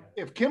 Yeah.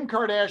 If Kim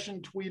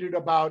Kardashian tweeted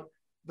about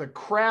the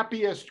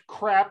crappiest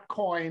crap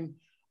coin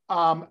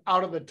out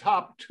of the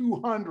top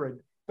 200,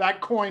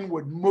 that coin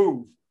would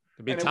move.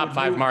 It'd be top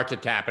 5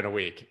 market cap in a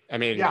week. I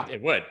mean,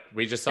 it would.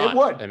 We just saw it. It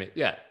would. I mean,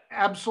 yeah.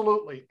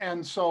 Absolutely.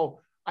 And so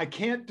I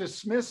can't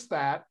dismiss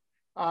that.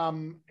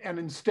 And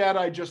instead,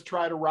 I just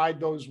try to ride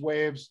those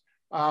waves.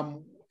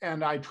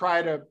 And I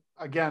try to,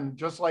 again,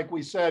 just like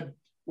we said,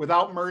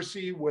 without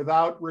mercy,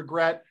 without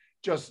regret,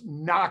 just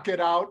knock it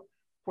out.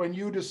 When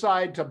you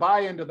decide to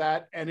buy into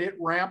that and it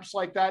ramps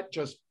like that,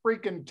 just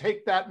freaking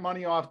take that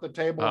money off the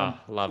table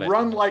and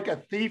run like a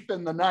thief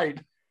in the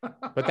night.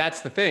 But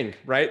that's the thing,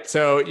 right?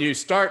 So you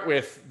start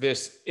with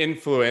this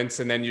influence,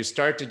 and then you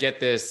start to get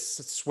this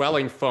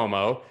swelling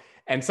FOMO,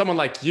 and someone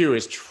like you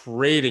is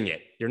trading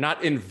it. You're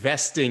not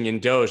investing in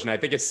Doge. And I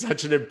think it's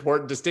such an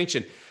important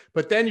distinction.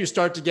 But then you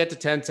start to get to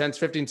 10 cents,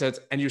 15 cents,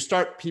 and you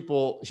start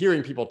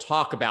hearing people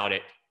talk about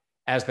it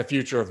as the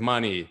future of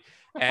money.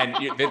 And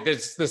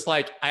there's this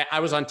I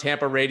was on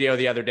Tampa radio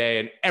the other day,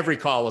 and every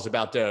call was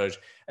about Doge,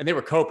 and they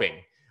were coping.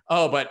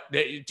 Oh, but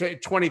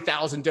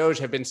 20,000 Doge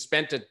have been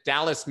spent at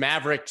Dallas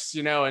Mavericks,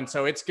 and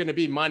so it's going to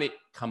be money.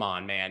 Come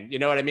on, man. You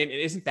know what I mean?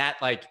 Isn't that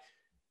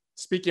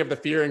speaking of the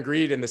fear and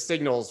greed and the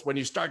signals, when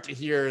you start to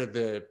hear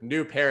the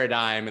new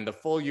paradigm and the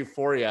full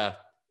euphoria,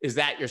 is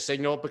that your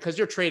signal? Because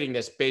you're trading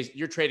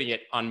you're trading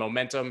it on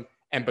momentum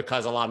and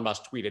because Elon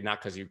Musk tweeted,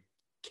 not because you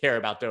care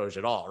about Doge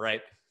at all,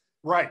 right?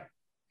 Right.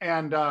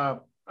 And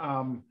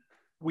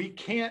we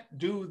can't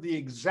do the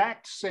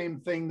exact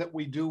same thing that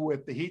we do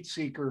with the heat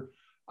seeker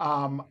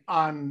on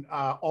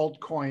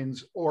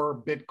altcoins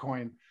or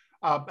Bitcoin.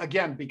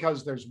 Again,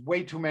 because there's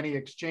way too many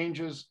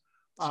exchanges.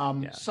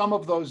 Some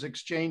of those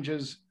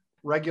exchanges,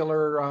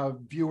 regular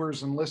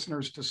viewers and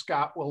listeners to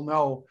Scott will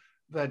know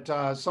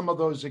that some of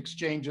those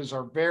exchanges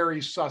are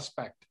very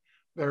suspect.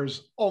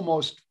 There's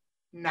almost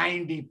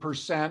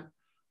 90%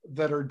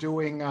 that are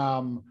doing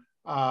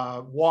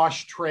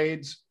wash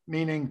trades,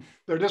 meaning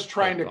they're just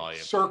trying to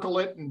circle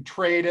it and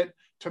trade it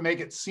to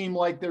make it seem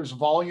like there's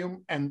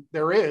volume, and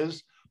there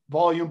is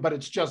volume, but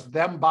it's just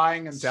them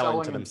buying and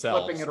selling to and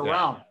themselves, flipping it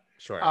around.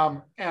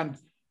 Sure. And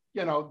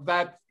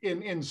that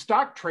in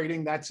stock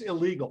trading, that's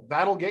illegal.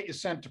 That'll get you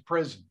sent to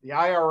prison. The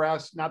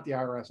IRS, not the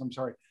IRS, I'm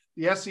sorry,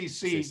 the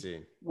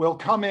SEC will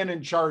come in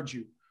and charge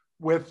you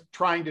with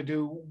trying to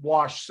do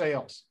wash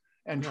sales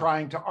and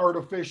trying to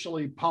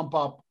artificially pump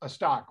up a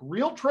stock.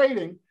 Real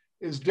trading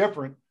is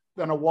different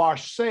than a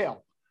wash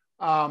sale.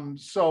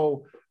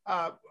 So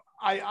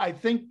I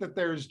think that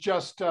there's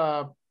just,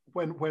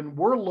 when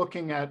we're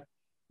looking at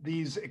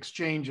these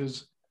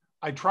exchanges,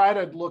 I try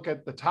to look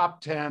at the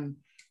top 10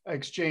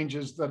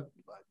 exchanges that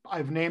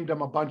I've named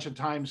them a bunch of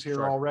times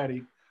here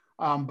already.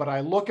 But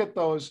I look at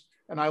those,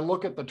 and I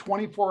look at the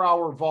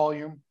 24-hour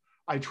volume.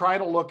 I try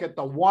to look at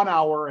the 1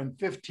 hour and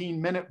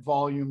 15-minute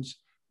volumes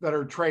that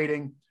are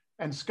trading.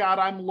 And Scott,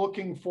 I'm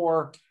looking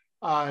for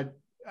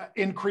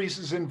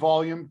increases in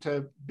volume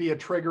to be a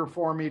trigger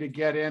for me to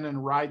get in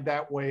and ride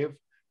that wave.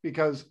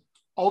 Because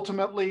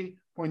ultimately,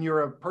 when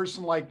you're a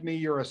person like me,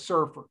 you're a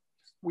surfer.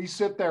 We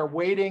sit there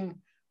waiting.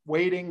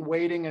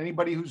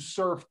 Anybody who's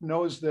surfed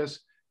knows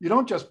this. You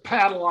don't just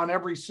paddle on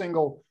every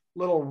single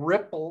little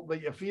ripple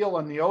that you feel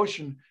in the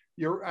ocean.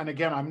 And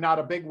again, I'm not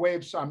a big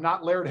wave, so I'm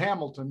not Laird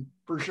Hamilton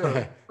for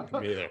sure.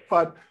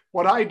 But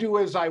what I do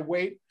is I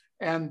wait,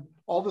 and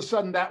all of a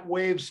sudden that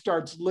wave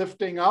starts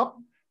lifting up.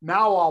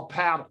 Now I'll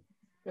paddle.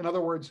 In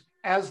other words,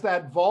 as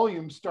that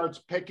volume starts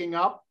picking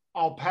up,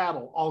 I'll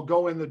paddle. I'll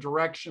go in the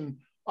direction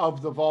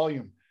of the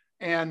volume.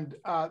 And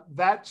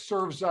that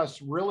serves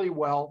us really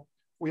well.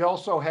 We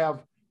also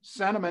have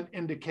sentiment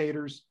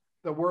indicators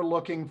that we're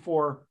looking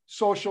for.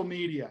 Social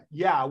media.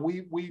 Yeah,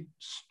 we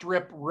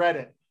strip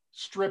Reddit,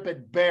 strip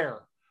it bare,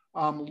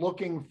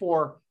 looking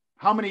for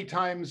how many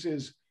times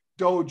is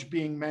Doge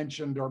being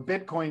mentioned or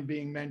Bitcoin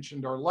being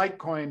mentioned or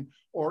Litecoin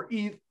or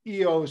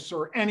EOS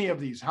or any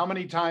of these. How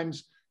many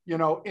times,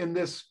 in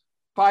this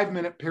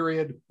 5-minute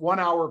period, 1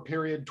 hour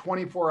period,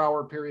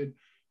 24-hour period,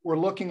 we're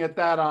looking at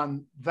that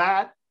on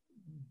that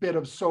bit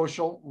of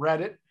social,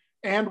 Reddit,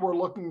 and we're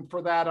looking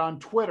for that on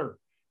Twitter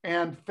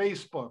and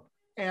Facebook.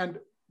 And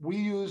we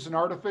use an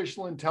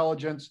artificial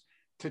intelligence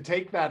to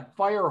take that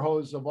fire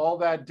hose of all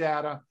that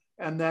data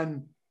and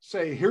then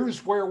say,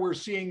 here's where we're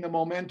seeing the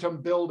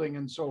momentum building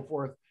and so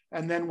forth.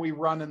 And then we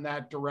run in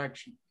that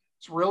direction.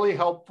 It's really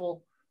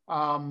helpful.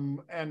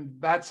 And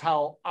that's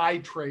how I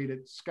trade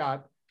it,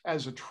 Scott,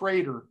 as a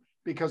trader,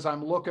 because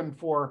I'm looking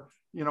for,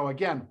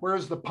 again,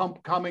 where's the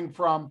pump coming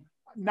from?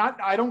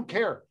 I don't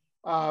care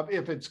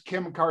if it's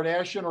Kim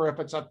Kardashian or if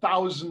it's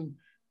 1,000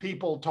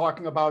 people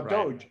talking about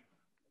Doge.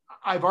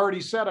 I've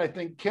already said, I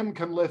think Kim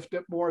can lift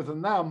it more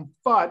than them,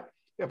 but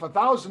if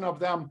 1,000 of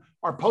them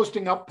are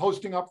posting up,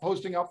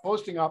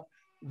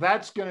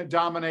 that's going to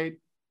dominate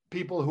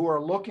people who are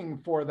looking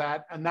for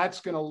that, and that's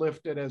going to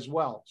lift it as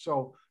well.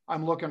 So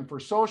I'm looking for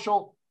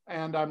social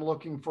and I'm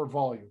looking for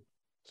volume.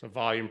 So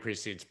volume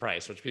precedes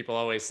price, which people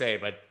always say,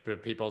 but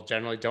people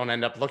generally don't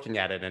end up looking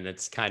at it. And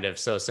it's kind of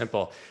so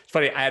simple. It's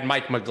funny. I had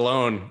Mike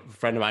McGlone, a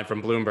friend of mine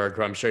from Bloomberg,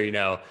 who I'm sure you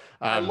know.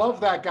 I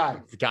love that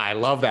guy. I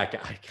love that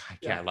guy.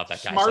 I love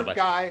that guy. Smart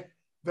guy.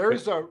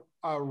 There's a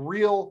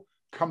real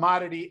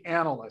commodity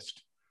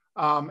analyst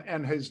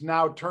and has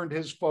now turned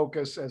his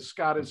focus, as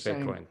Scott is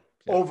saying,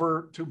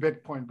 over to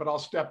Bitcoin. But I'll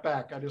step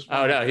back.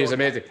 He's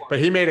amazing. But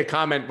he made a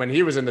comment when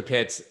he was in the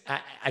pits.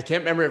 I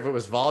can't remember if it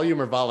was volume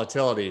or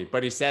volatility,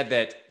 but he said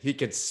that he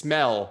could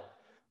smell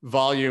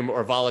volume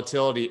or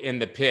volatility in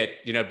the pit,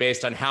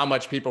 based on how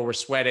much people were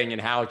sweating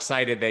and how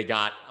excited they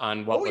got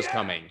on what was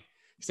coming.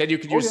 He said you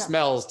could use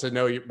smells to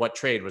know what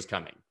trade was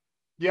coming.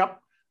 Yep.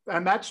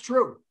 And that's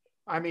true.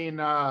 I mean,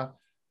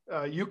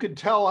 you could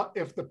tell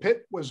if the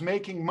pit was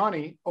making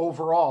money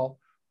overall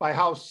by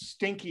how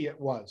stinky it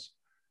was.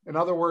 In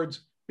other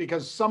words,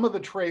 because some of the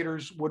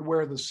traders would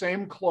wear the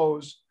same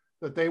clothes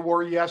that they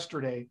wore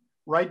yesterday,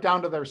 right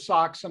down to their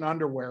socks and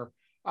underwear,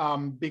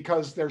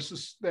 because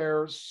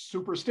they're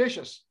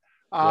superstitious.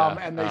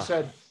 And they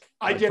said,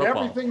 I did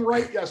everything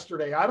right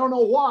yesterday. I don't know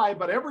why,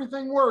 but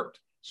everything worked.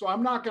 So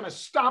I'm not going to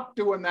stop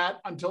doing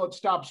that until it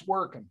stops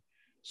working.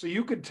 So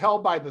you could tell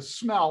by the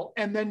smell.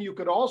 And then you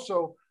could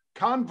also,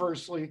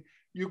 conversely,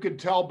 you could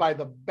tell by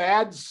the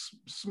bad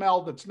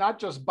smell that's not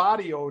just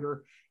body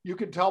odor. You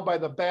could tell by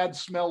the bad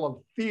smell of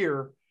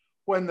fear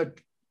when the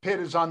pit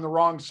is on the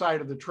wrong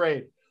side of the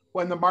trade.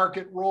 When the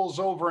market rolls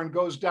over and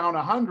goes down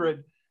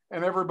 100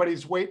 and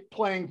everybody's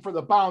playing for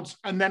the bounce,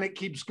 and then it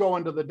keeps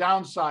going to the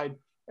downside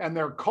and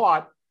they're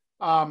caught,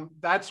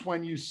 that's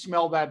when you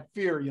smell that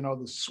fear,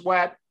 the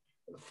sweat,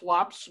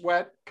 flop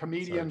sweat,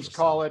 comedians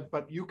call it,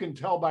 but you can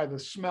tell by the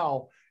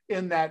smell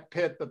in that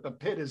pit that the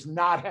pit is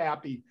not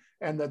happy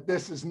and that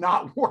this is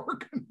not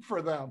working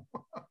for them.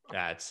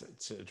 Yeah,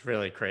 it's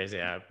really crazy,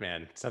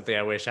 man. Something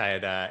I wish I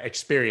had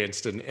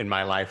experienced in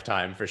my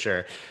lifetime for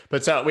sure.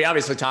 But so we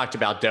obviously talked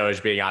about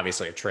Doge being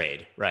obviously a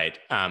trade, right?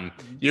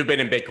 You've been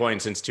in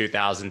Bitcoin since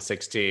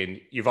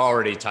 2016. You've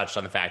already touched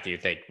on the fact that you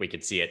think we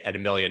could see it at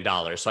 $1 million.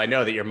 So I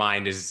know that your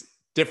mind is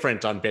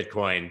different on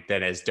Bitcoin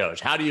than as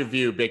Doge. How do you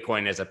view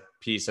Bitcoin as a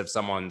piece of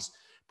someone's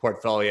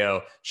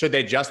portfolio? Should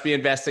they just be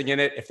investing in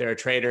it? If they're a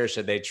trader,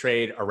 should they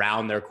trade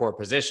around their core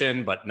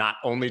position, but not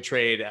only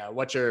trade?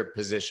 What's your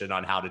position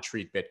on how to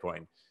treat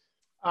Bitcoin?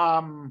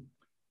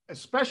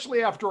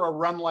 Especially after a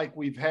run like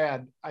we've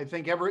had, I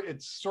think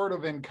it's sort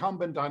of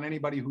incumbent on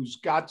anybody who's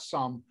got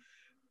some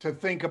to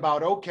think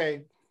about,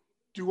 okay,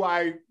 do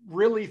I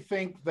really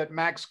think that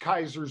Max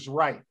Kaiser's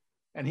right?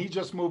 And he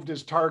just moved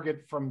his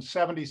target from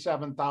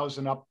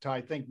 77,000 up to, I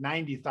think,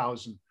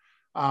 90,000.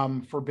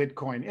 For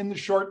Bitcoin in the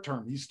short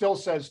term. He still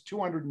says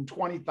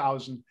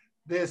 220,000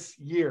 this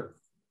year.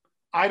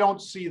 I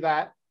don't see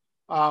that,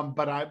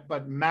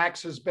 but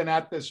Max has been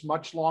at this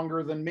much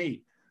longer than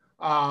me,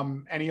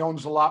 and he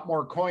owns a lot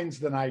more coins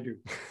than I do.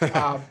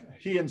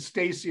 He and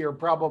Stacy are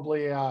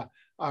probably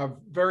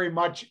very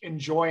much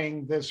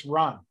enjoying this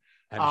run.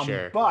 I'm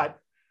sure. But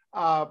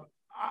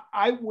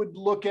I would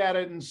look at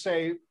it and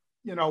say,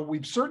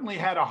 we've certainly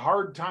had a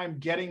hard time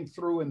getting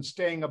through and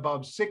staying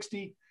above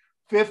 60.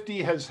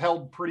 50 has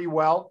held pretty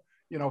well,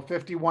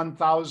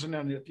 51,000.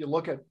 And if you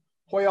look at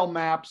Hoyle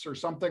maps or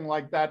something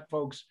like that,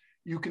 folks,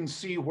 you can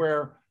see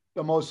where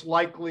the most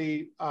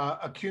likely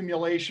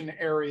accumulation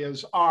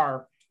areas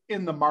are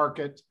in the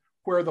market,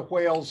 where the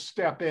whales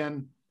step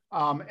in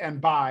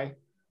and buy.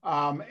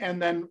 And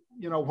then,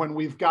 when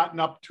we've gotten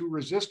up to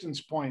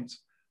resistance points.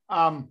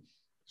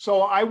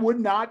 So I would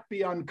not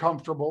be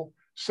uncomfortable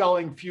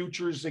selling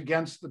futures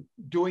against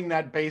doing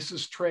that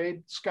basis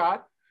trade,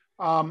 Scott.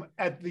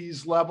 At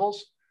these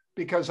levels,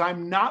 because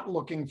I'm not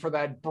looking for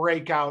that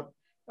breakout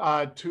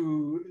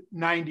to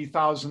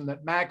 90,000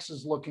 that Max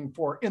is looking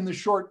for in the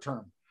short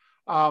term.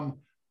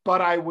 But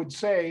I would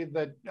say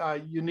that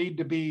you need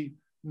to be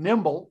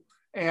nimble,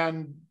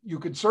 and you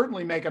could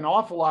certainly make an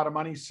awful lot of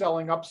money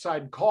selling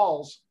upside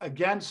calls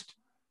against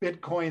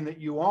Bitcoin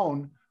that you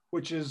own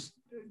which is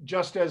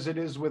just as it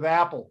is with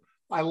Apple.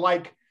 I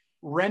like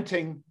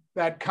renting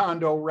that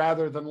condo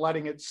rather than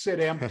letting it sit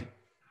empty.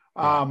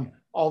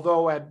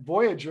 Although at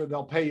Voyager,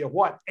 they'll pay you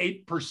what,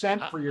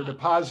 8% for your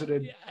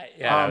deposited.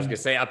 Yeah, I was going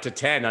to say up to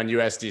 10 on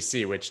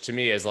USDC, which to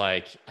me is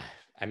like,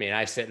 I mean,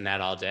 I sit in that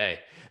all day.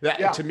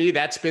 To me,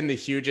 that's been the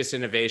hugest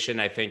innovation,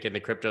 I think, in the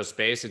crypto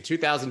space. In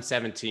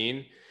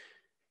 2017,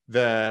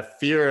 the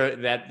fear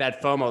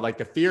that FOMO, like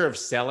the fear of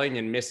selling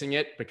and missing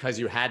it because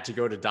you had to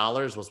go to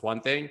dollars was one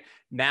thing.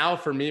 Now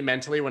for me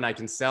mentally, when I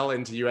can sell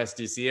into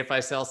USDC, if I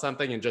sell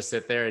something and just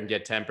sit there and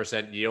get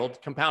 10%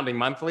 yield compounding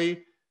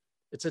monthly,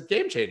 it's a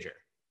game changer.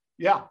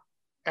 Yeah,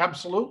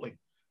 absolutely.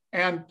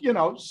 And, you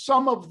know,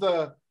 some of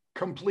the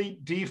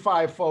complete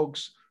DeFi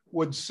folks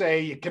would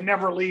say you can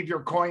never leave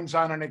your coins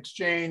on an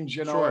exchange,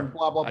 you know, sure, and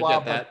blah, blah, blah. I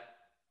get that.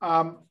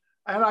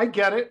 And I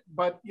get it,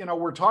 but, you know,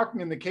 we're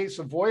talking in the case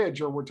of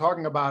Voyager, we're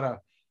talking about a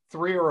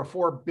 $3 or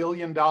 $4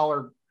 billion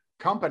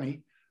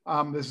company.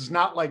 This is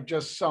not like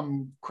just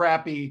some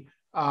crappy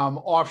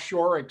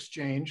offshore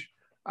exchange.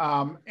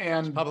 And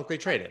it's publicly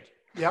traded.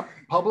 Yep,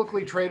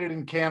 publicly traded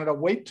in Canada.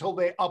 Wait till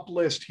they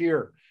uplist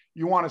here.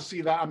 You want to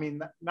see that? I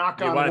mean,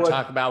 knock on wood. You want to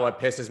talk about what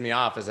pisses me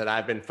off is that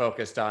I've been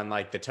focused on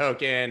like the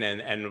token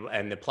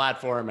and the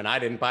platform, and I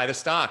didn't buy the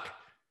stock.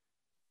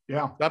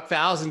 Yeah, up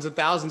thousands and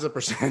thousands of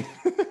percent.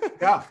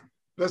 Yeah,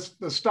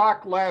 the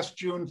stock last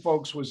June,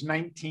 folks, was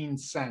 19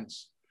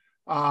 cents,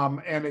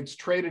 and it's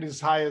traded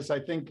as high as I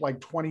think like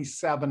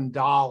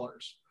 $27.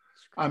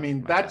 I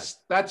mean, that's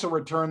a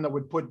return that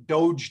would put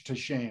Doge to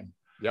shame.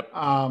 Yep.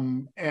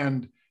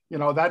 And you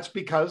know that's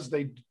because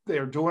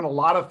they're doing a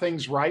lot of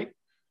things right.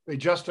 They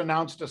just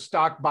announced a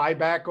stock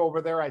buyback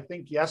over there, I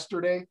think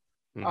yesterday,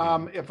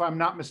 if I'm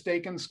not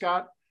mistaken,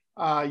 Scott.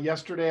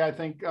 Yesterday, I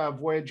think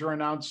Voyager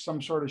announced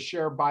some sort of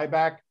share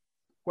buyback.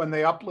 When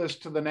they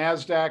uplist to the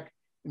NASDAQ,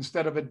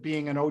 instead of it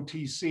being an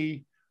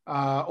OTC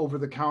over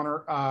the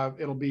counter,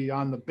 it'll be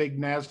on the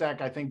big NASDAQ.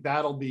 I think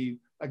that'll be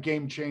a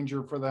game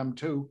changer for them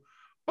too.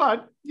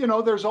 But, you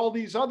know, there's all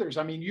these others.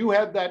 I mean, you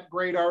had that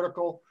great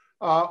article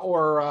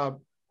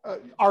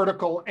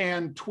article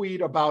and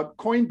tweet about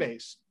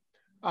Coinbase.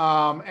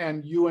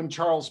 And you and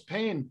Charles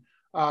Payne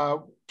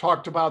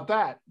talked about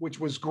that,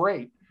 which was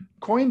great.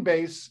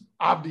 Coinbase,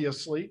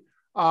 obviously,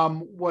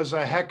 was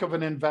a heck of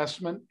an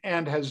investment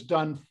and has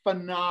done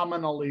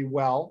phenomenally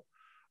well.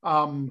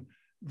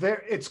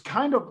 It's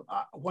kind of,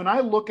 when I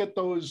look at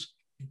those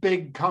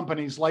big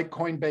companies like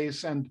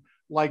Coinbase and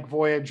like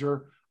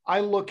Voyager,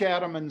 I look at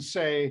them and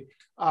say,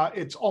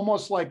 it's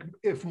almost like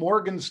if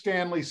Morgan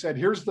Stanley said,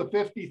 here's the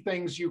 50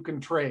 things you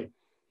can trade,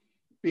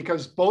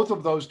 because both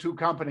of those two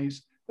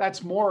companies,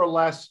 that's more or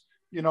less,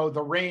 you know,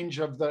 the range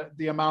of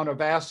the amount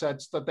of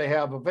assets that they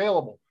have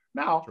available.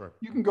 Now, sure,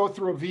 you can go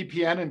through a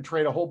VPN and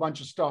trade a whole bunch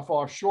of stuff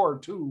offshore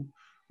too.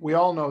 We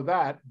all know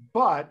that.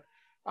 But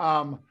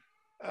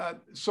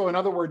so in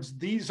other words,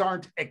 these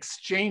aren't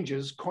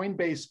exchanges.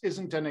 Coinbase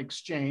isn't an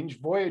exchange.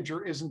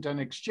 Voyager isn't an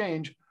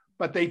exchange,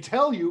 but they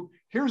tell you,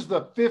 here's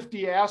the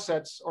 50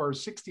 assets or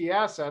 60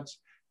 assets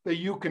that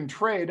you can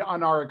trade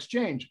on our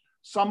exchange.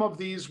 Some of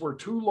these were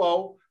too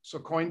low, so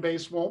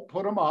Coinbase won't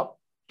put them up.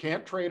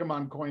 Can't trade them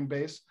on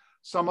Coinbase.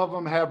 Some of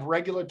them have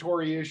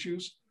regulatory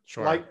issues,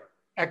 sure, like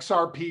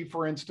XRP,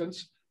 for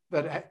instance,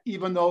 that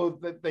even though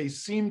that they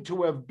seem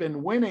to have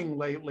been winning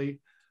lately,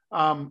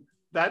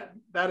 that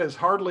is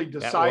hardly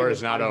decided. That war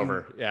is not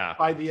over. Yeah,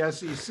 by the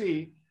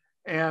SEC,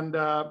 and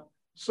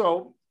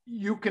so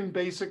you can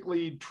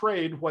basically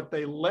trade what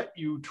they let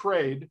you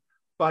trade.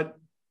 But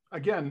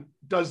again,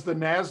 does the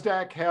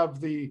NASDAQ have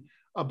the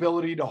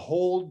ability to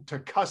hold, to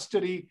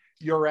custody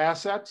your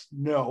assets?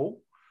 No.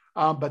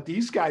 But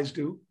these guys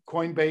do.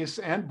 Coinbase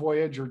and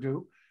Voyager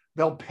do.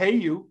 They'll pay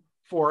you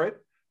for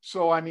it.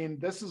 So, I mean,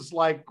 this is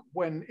like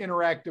when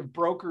Interactive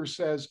Broker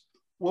says,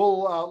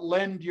 we'll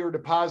lend your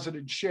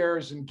deposited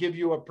shares and give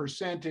you a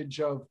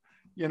percentage of,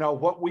 you know,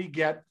 what we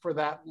get for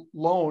that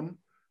loan,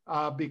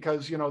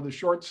 because, you know, the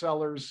short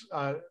sellers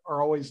are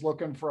always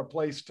looking for a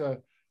place to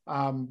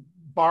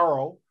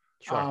borrow.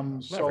 Sure.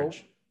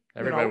 Leverage.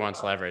 Everybody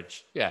wants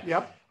leverage. Yeah.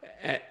 Yep.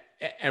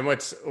 And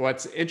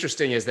what's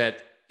interesting is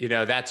that, you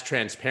know, that's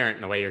transparent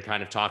in the way you're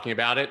kind of talking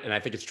about it. And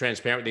I think it's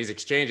transparent with these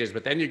exchanges,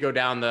 but then you go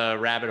down the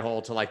rabbit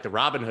hole to like the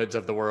Robinhoods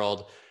of the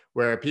world,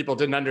 where people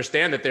didn't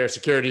understand that their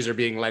securities are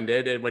being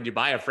lended. And when you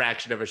buy a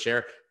fraction of a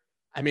share,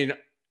 I mean,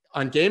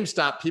 on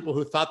GameStop, people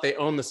who thought they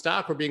owned the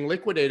stock were being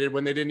liquidated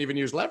when they didn't even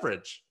use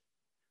leverage,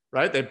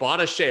 right? They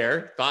bought a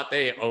share, thought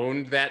they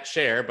owned that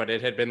share, but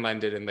it had been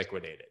lended and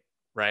liquidated,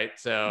 right?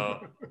 So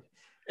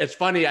it's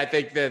funny, I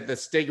think that the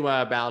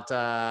stigma about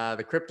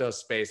the crypto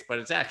space, but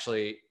it's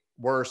actually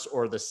worse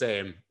or the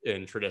same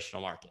in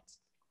traditional markets.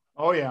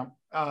 Oh yeah,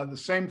 the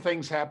same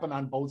things happen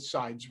on both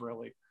sides,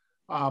 really.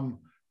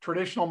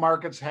 Traditional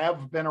markets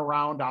have been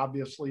around,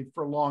 obviously,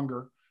 for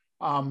longer,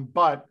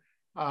 but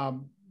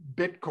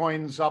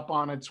Bitcoin's up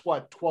on its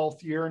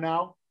 12th year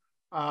now,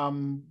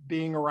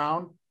 being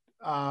around.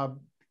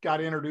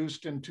 Got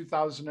introduced in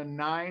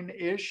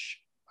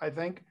 2009-ish, I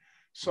think.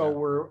 So yeah,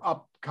 we're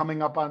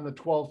coming up on the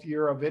 12th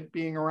year of it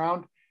being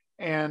around,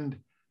 and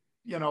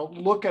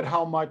look at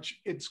how much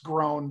it's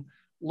grown.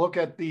 Look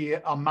at the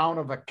amount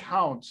of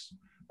accounts.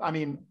 I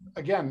mean,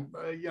 again,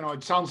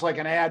 it sounds like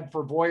an ad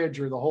for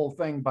Voyager, the whole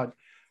thing, but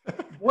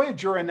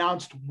Voyager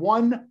announced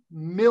 1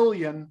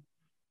 million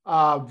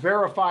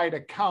verified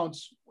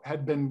accounts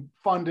had been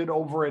funded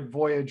over at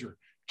Voyager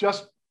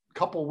just a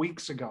couple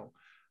weeks ago.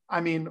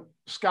 I mean,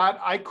 Scott,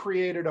 I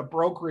created a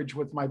brokerage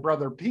with my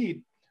brother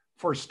Pete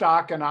for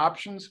stock and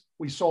options.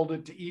 We sold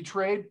it to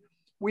E-Trade.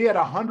 We had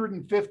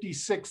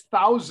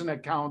 156,000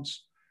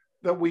 accounts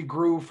that we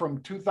grew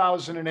from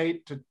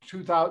 2008 to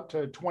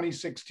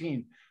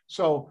 2016.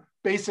 So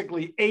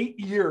basically 8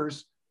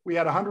 years, we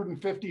had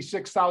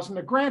 156,000.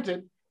 Now,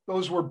 granted,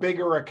 those were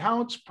bigger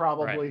accounts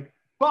probably, right,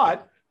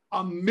 but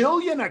 1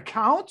 million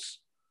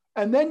accounts.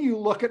 And then you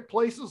look at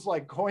places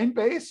like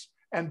Coinbase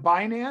and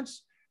Binance,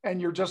 and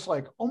you're just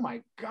like, oh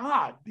my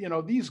God,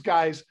 these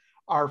guys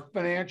are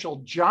financial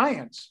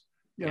giants.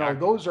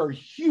 Those are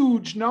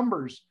huge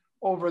numbers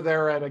over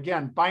there at,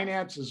 again,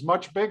 Binance is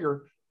much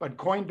bigger, but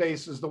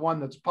Coinbase is the one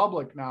that's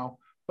public now.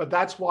 But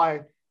that's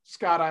why,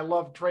 Scott, I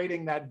love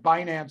trading that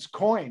Binance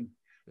coin,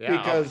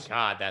 because oh my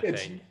God, that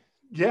thing.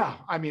 Yeah,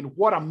 I mean,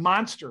 what a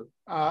monster.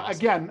 Awesome.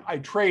 Again, I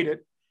trade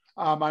it.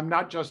 I'm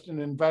not just an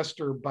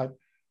investor, but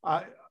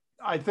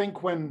I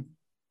think when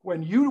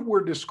you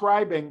were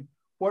describing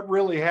what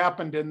really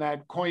happened in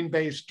that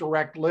Coinbase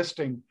direct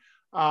listing,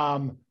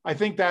 I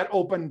think that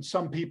opened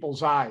some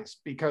people's eyes,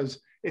 because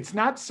it's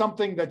not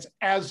something that's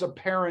as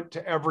apparent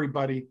to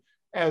everybody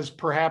as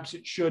perhaps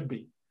it should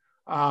be.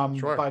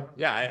 Sure. But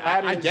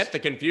yeah, I get the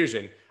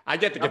confusion. I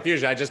get the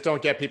confusion. I just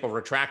don't get people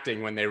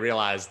retracting when they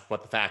realize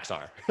what the facts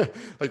are.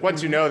 Like,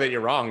 once you know that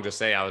you're wrong, just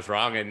say I was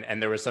wrong.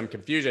 And there was some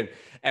confusion.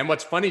 And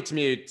what's funny to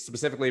me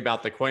specifically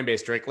about the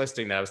Coinbase direct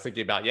listing that I was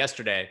thinking about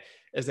yesterday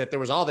is that there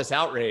was all this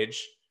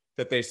outrage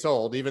that they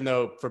sold, even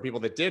though for people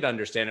that did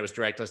understand it was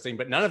direct listing,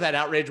 but none of that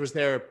outrage was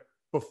there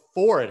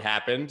before it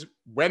happened,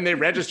 when they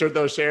registered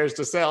those shares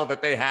to sell,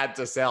 that they had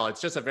to sell.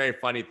 It's just a very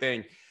funny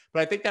thing.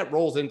 But I think that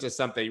rolls into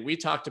something. We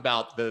talked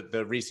about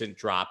the recent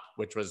drop,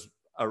 which was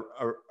a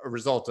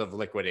result of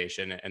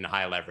liquidation and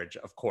high leverage,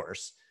 of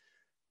course.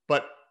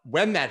 But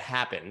when that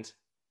happened,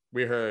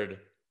 we heard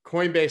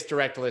Coinbase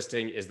direct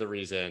listing is the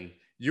reason.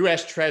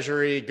 U.S.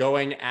 Treasury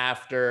going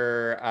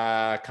after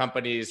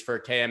companies for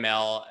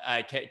KML,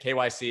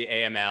 KYC,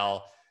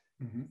 AML.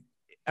 Mm-hmm.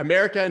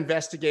 America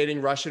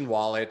investigating Russian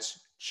wallets,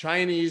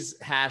 Chinese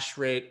hash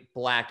rate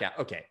blackout.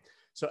 Okay,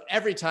 so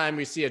every time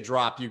we see a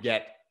drop, you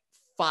get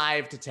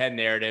 5 to 10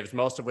 narratives,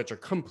 most of which are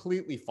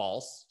completely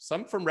false,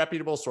 some from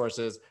reputable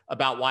sources,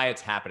 about why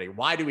it's happening.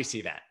 Why do we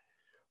see that?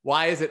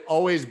 Why is it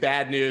always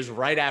bad news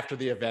right after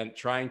the event,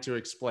 trying to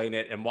explain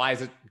it? And why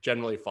is it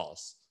generally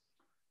false?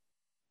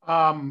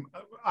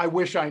 I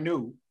wish I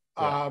knew.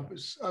 Yeah.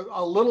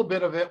 A little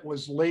bit of it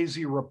was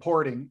lazy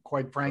reporting,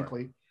 quite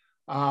frankly.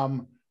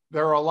 Sure.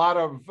 There are a lot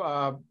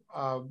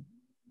of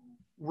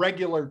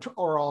regular,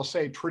 or I'll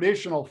say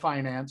traditional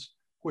finance,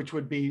 which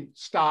would be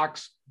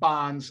stocks,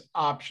 bonds,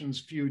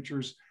 options,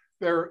 futures.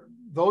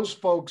 Those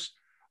folks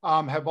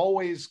have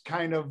always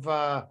kind of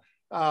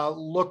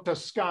looked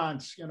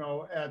askance,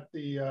 at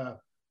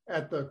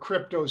the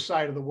crypto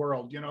side of the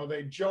world.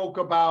 They joke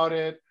about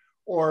it,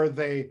 or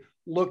they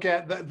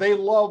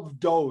love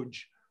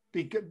Doge,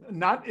 because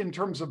not in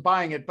terms of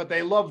buying it, but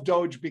they love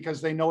Doge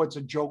because they know it's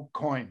a joke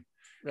coin.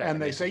 Right,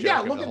 and they say, yeah,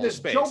 look at this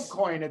joke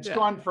coin. It's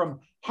gone from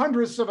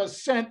hundredths of a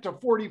cent to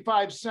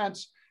 45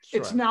 cents. Sure.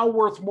 It's now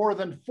worth more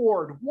than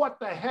Ford. What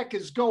the heck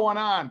is going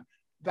on?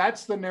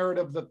 That's the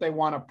narrative that they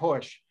want to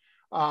push.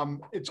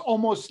 It's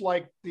almost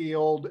like the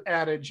old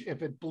adage,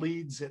 if it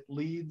bleeds, it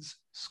leads,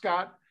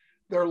 Scott.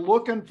 They're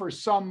looking for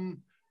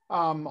some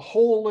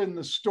hole in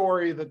the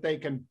story that they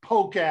can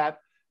poke at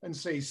and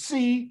say,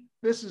 see,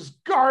 this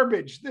is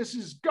garbage. This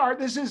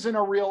isn't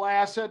a real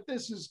asset.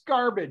 This is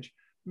garbage.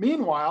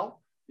 Meanwhile,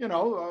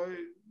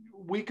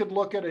 we could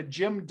look at a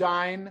Jim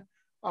Dine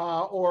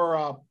or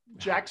a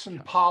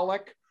Jackson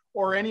Pollock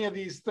or any of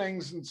these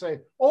things and say,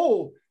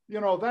 oh,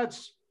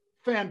 that's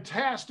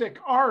fantastic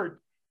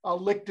art. A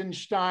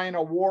Liechtenstein,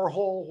 a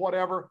Warhol,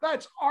 whatever.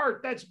 That's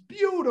art. That's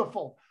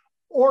beautiful.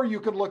 Or you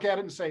could look at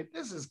it and say,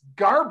 this is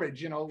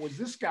garbage. Was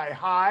this guy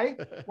high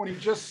when he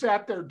just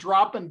sat there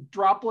dropping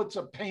droplets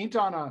of paint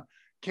on a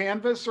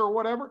canvas or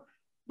whatever?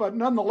 But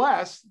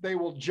nonetheless, they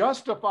will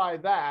justify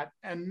that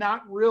and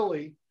not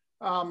really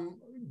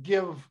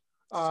give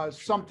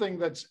something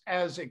that's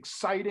as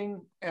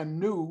exciting and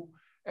new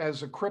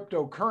as a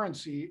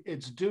cryptocurrency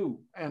its due.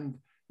 And,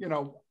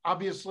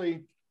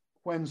 obviously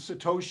when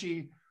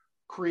Satoshi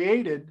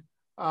created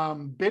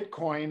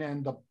Bitcoin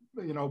and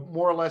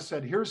more or less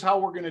said, here's how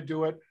we're going to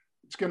do it.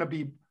 It's going to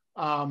be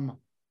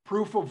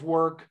proof of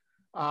work.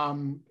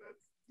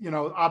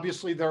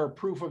 Obviously there are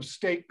proof of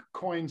stake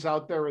coins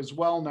out there as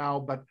well now,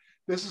 but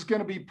this is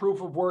going to be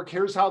proof of work.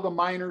 Here's how the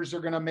miners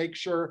are going to make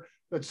sure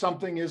that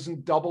something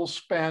isn't double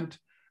spent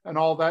and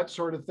all that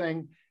sort of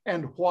thing.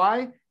 And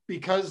why?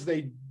 Because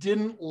they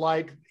didn't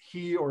like,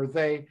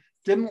 they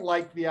didn't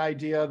like the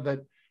idea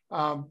that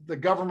the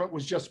government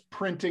was just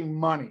printing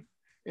money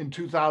in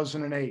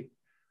 2008.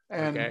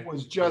 and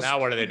was Well, just, now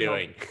what are they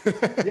doing?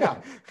 yeah,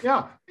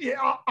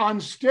 on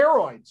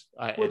steroids,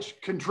 which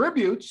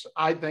contributes,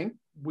 I think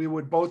we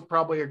would both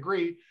probably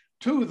agree,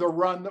 to the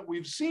run that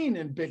we've seen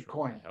in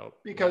Bitcoin,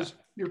 because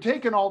you're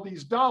taking all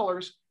these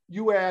dollars,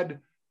 you add,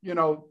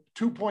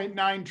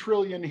 2.9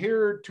 trillion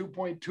here,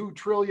 2.2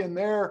 trillion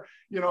there,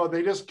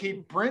 they just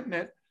keep printing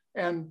it.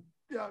 And,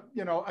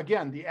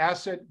 again, the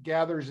asset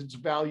gathers its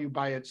value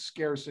by its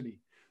scarcity.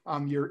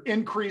 You're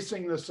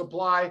increasing the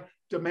supply,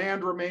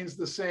 demand remains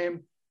the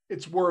same.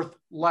 It's worth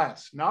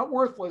less, not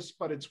worthless,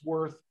 but it's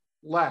worth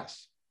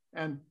less.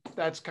 And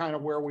that's kind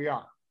of where we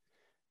are.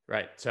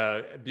 Right.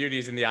 So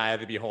beauty's in the eye of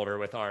the beholder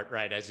with art,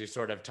 right? As you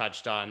sort of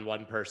touched on,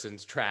 one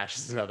person's trash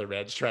is another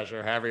man's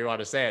treasure, however you want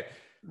to say it.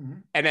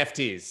 Mm-hmm.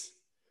 NFTs,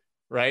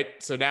 right?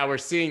 So now we're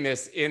seeing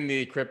this in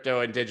the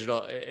crypto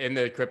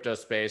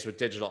space with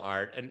digital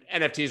art, and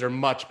NFTs are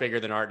much bigger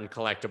than art and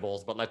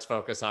collectibles, but let's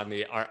focus on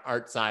the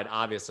art side,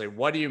 obviously.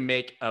 What do you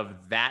make of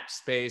that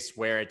space,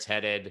 where it's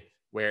headed,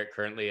 where it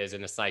currently is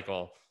in a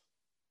cycle?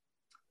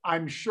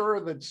 I'm sure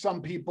that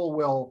some people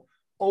will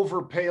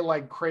overpay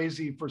like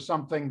crazy for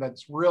something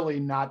that's really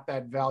not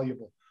that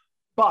valuable.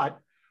 But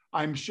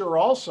I'm sure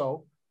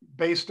also,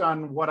 based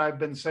on what I've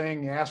been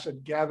saying, the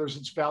asset gathers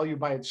its value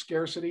by its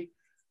scarcity.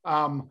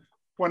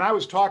 When I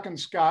was talking,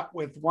 Scott,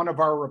 with one of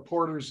our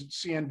reporters at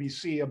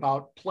CNBC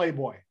about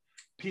Playboy,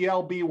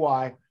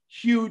 PLBY,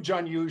 huge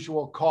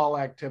unusual call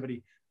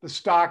activity. The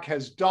stock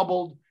has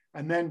doubled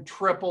and then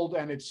tripled,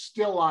 and it's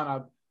still on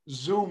a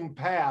zoom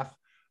path.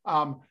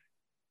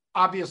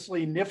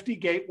 Obviously, Nifty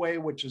Gateway,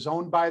 which is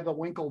owned by the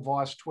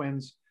Winklevoss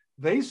twins,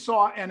 they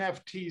saw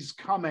NFTs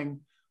coming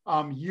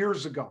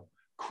years ago,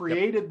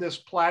 created this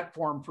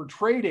platform for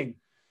trading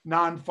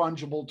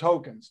non-fungible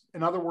tokens.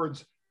 In other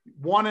words,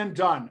 one and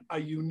done, a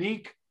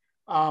unique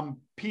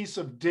piece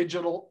of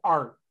digital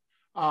art.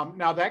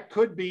 Now, that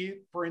could be,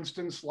 for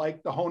instance,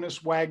 like the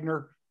Honus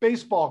Wagner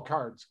baseball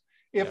cards.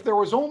 If there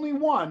was only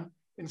one,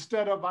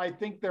 instead of, I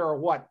think there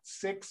are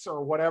 6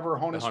 or whatever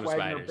Honus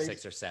Wagner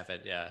 6 or 7,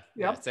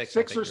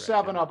 six or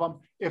seven of them.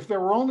 If there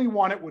were only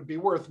one, it would be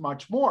worth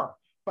much more,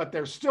 but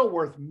they're still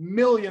worth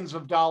millions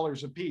of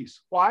dollars a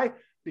piece. Why?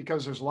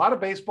 Because there's a lot of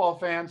baseball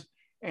fans,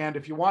 and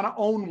if you want to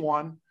own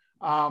one,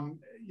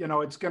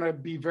 it's going to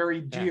be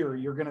very dear.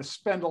 You're going to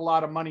spend a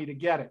lot of money to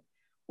get it.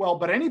 Well,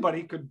 but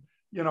anybody could,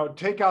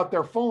 take out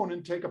their phone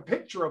and take a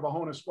picture of a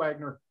Honus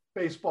Wagner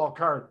baseball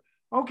card.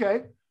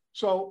 Okay,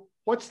 so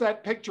what's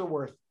that picture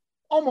worth?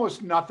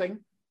 Almost nothing.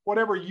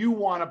 Whatever you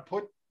want to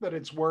put that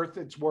it's worth,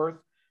 it's worth.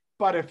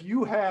 But if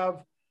you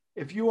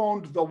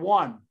owned the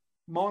one,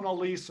 Mona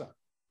Lisa,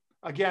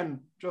 again,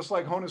 just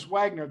like Honus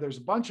Wagner, there's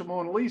a bunch of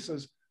Mona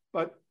Lisas,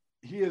 but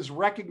he is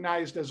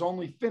recognized as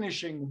only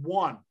finishing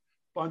one.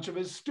 A bunch of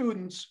his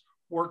students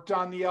worked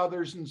on the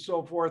others and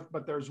so forth,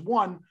 but there's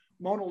one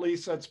Mona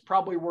Lisa that's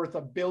probably worth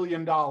 $1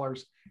 billion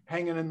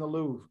hanging in the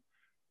Louvre.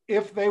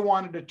 If they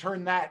wanted to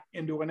turn that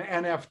into an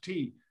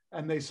NFT,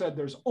 and they said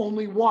there's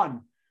only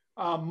one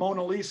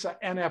Mona Lisa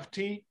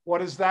NFT,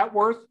 what is that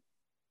worth?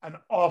 An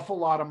awful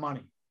lot of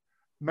money.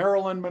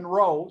 Marilyn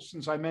Monroe,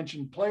 since I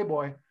mentioned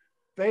Playboy,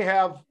 they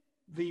have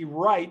the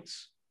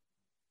rights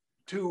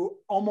to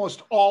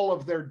almost all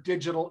of their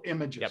digital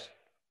images,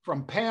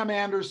 from Pam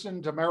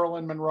Anderson to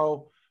Marilyn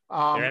Monroe.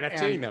 They're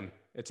NFTing them.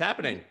 It's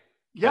happening.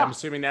 Yeah. I'm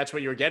assuming that's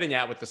what you were getting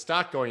at with the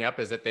stock going up,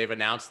 is that they've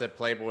announced that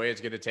Playboy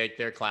is going to take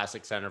their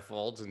classic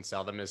centerfolds and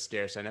sell them as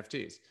scarce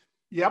NFTs.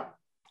 Yep.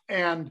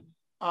 And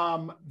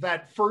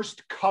that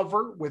first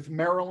cover with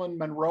Marilyn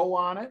Monroe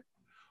on it,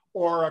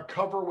 or a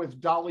cover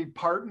with Dolly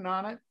Parton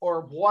on it,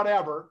 or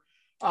whatever.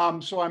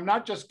 So I'm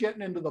not just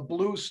getting into the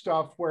blue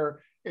stuff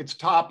where it's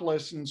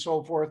topless and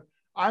so forth.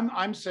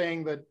 I'm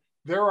saying that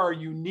there are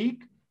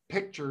unique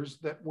pictures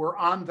that were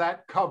on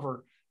that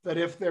cover that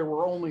if there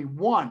were only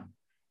one,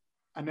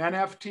 an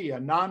NFT, a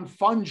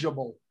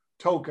non-fungible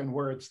token,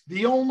 where it's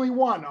the only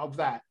one of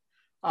that,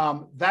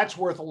 that's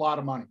worth a lot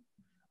of money.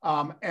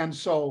 And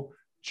so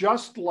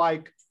just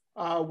like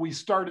we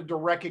started to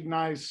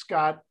recognize,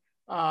 Scott,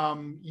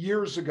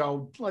 years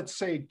ago, let's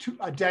say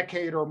a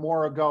decade or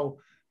more ago,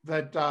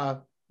 that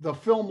the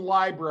film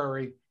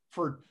library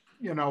for,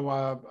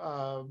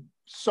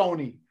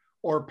 Sony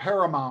or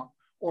Paramount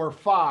or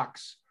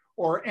Fox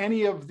or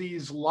any of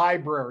these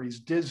libraries,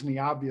 Disney,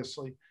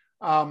 obviously,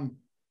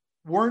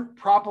 weren't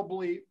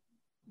probably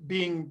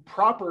being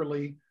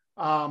properly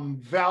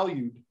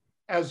valued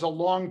as a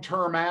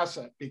long-term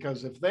asset,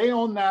 because if they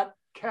own that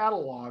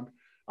catalog,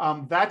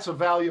 that's a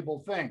valuable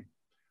thing.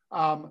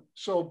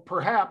 So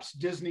perhaps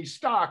Disney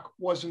stock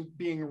wasn't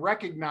being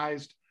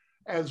recognized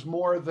as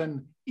more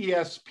than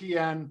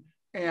ESPN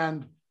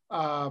and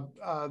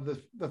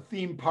the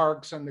theme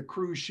parks and the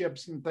cruise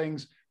ships and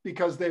things,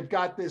 because they've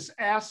got this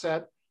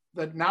asset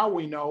that now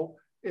we know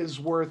is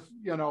worth,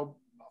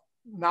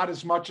 not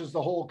as much as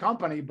the whole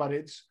company, but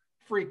it's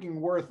freaking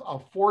worth a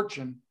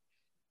fortune.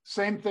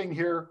 Same thing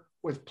here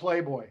with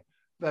Playboy.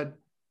 That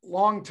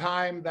long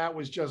time, that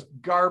was just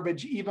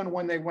garbage. Even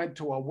when they went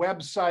to a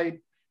website,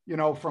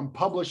 from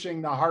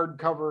publishing the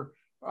hardcover,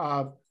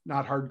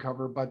 not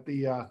hardcover, but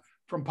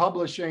from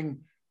publishing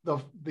the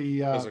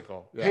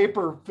physical,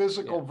 paper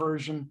physical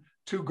version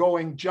to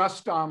going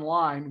just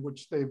online,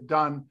 which they've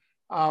done.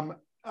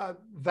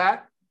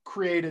 That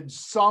created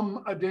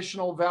some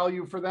additional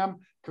value for them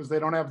because they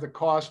don't have the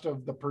cost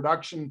of the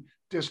production,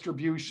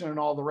 distribution, and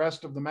all the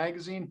rest of the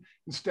magazine.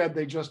 Instead,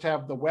 they just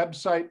have the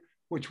website,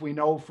 which we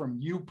know from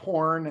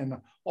YouPorn and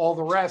all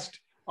the rest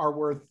are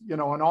worth, an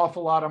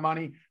awful lot of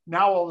money.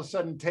 Now, all of a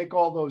sudden, take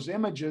all those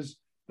images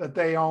that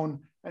they own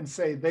and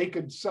say they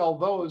could sell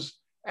those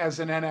as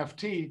an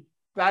NFT.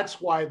 That's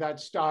why that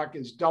stock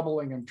is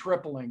doubling and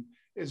tripling,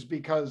 is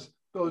because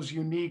those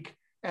unique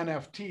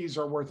NFTs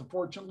are worth a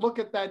fortune. Look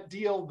at that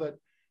deal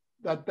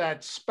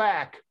that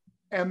SPAC,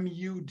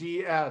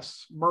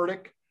 MUDS,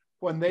 Murdoch,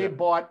 when they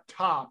bought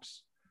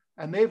Topps,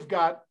 and they've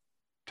got,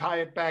 tie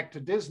it back to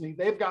Disney,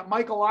 they've got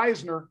Michael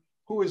Eisner,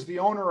 who is the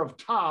owner of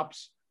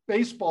Topps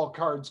baseball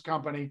cards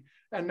company,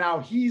 and now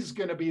he's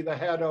going to be the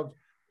head of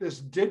this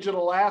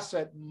digital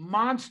asset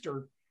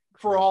monster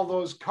for all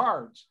those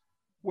cards,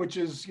 which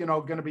is,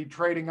 going to be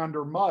trading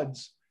under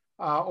MUDs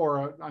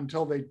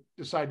until they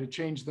decide to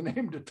change the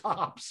name to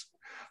Topps,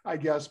 I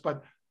guess.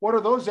 But what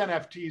are those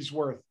NFTs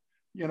worth?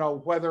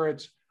 Whether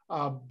it's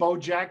a Bo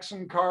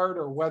Jackson card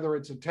or whether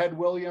it's a Ted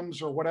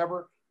Williams or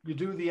whatever, you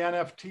do the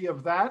NFT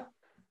of that,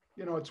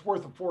 it's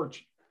worth a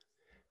fortune.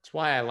 That's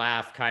why I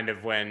laugh kind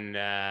of when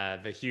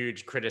the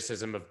huge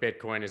criticism of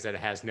Bitcoin is that it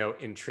has no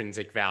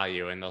intrinsic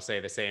value. And they'll say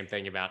the same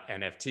thing about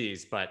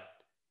NFTs, but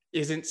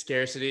isn't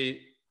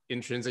scarcity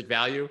intrinsic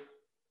value?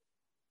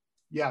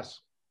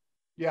 Yes.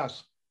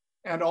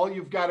 And all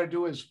you've got to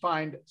do is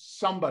find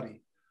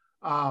somebody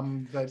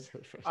that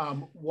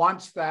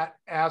wants that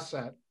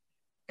asset.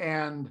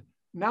 And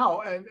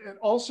now, and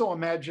also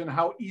imagine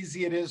how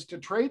easy it is to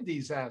trade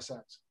these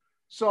assets.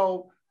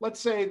 So let's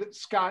say that,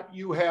 Scott,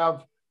 you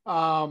have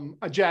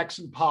a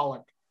Jackson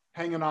Pollock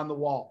hanging on the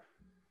wall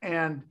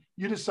and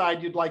you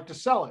decide you'd like to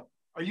sell it.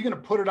 Are you going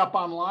to put it up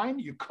online?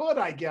 You could,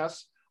 I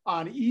guess,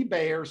 on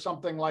eBay or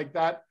something like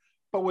that.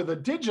 But with a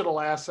digital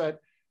asset,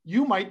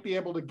 you might be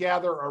able to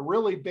gather a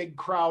really big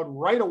crowd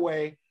right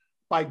away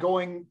by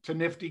going to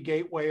Nifty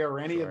Gateway or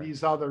any of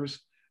these others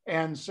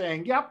and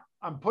saying, yep,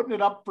 I'm putting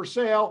it up for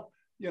sale.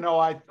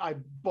 I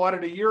bought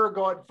it a year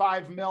ago at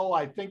 5 mil.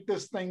 I think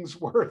this thing's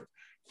worth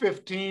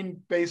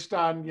 15 based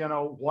on,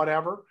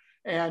 whatever.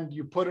 And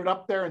you put it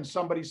up there and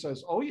somebody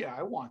says, oh yeah,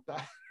 I want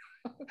that.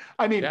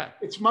 I mean,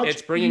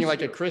 it's bringing easier.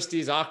 Like a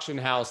Christie's auction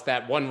house,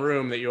 that one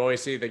room that you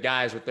always see the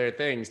guys with their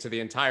things, to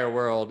the entire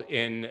world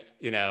in,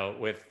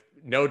 with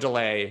no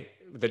delay,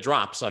 the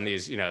drops on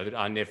these,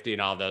 on Nifty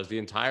and all those, the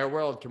entire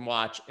world can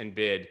watch and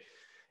bid.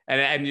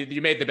 And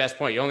you made the best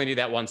point. You only need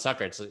that one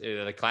sucker. It's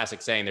the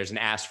classic saying, there's an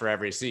ass for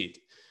every seat.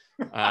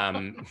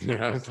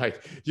 It's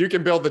like you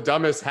can build the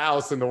dumbest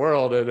house in the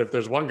world, and if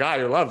there's one guy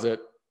who loves it,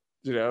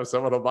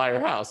 someone will buy your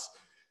house.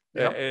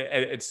 Yep.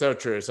 It's so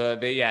true. So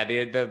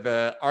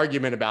the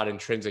argument about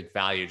intrinsic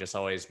value just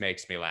always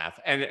makes me laugh.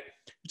 And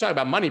you talk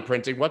about money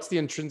printing. What's the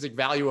intrinsic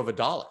value of a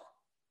dollar?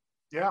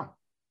 Yeah.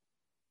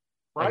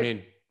 Right. I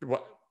mean,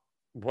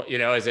 what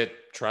is it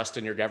trust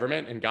in your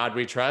government and God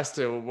we trust?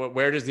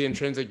 Where does the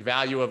intrinsic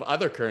value of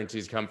other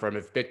currencies come from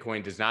if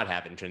Bitcoin does not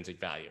have intrinsic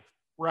value?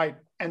 Right.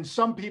 And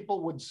some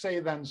people would say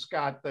then,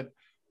 Scott, that,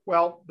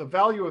 well, the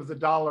value of the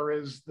dollar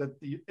is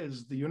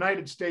the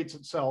United States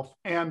itself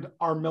and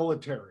our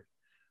military.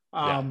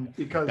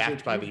 Because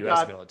backed by the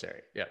U.S.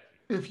 military. Yeah.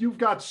 If you've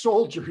got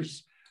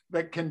soldiers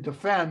that can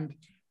defend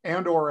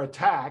and or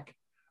attack,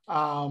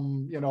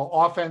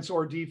 offense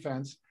or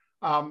defense,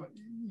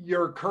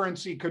 your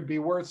currency could be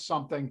worth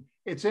something.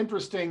 It's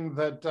interesting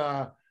that,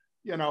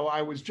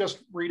 I was just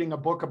reading a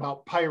book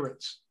about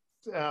pirates,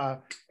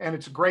 and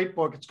it's a great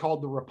book. It's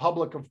called The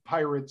Republic of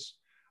Pirates.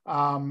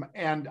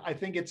 And I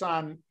think it's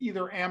on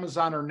either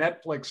Amazon or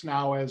Netflix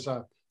now as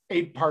a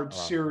 8-part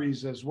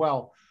series as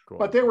well. Cool.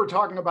 But they were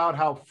talking about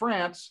how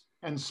France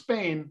and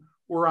Spain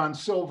were on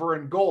silver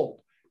and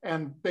gold,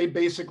 and they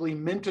basically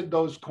minted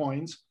those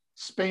coins.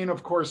 Spain,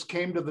 of course,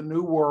 came to the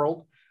New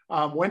World,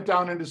 went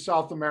down into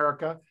South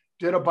America,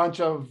 did a bunch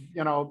of,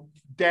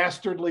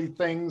 dastardly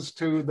things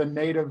to the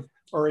native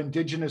or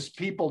indigenous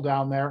people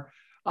down there,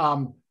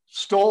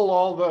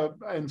 stole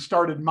and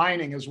started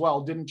mining as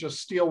well. Didn't just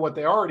steal what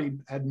they already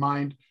had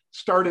mined,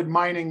 started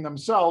mining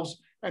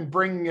themselves and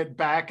bringing it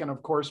back. And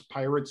of course,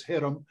 pirates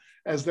hit them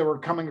as they were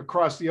coming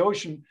across the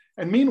ocean.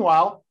 And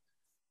meanwhile,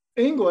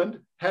 England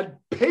had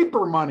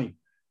paper money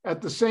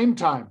at the same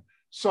time.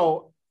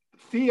 So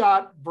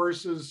fiat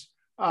versus,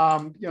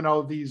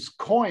 these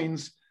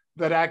coins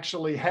that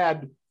actually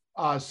had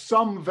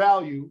some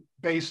value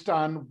based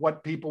on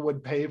what people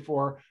would pay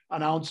for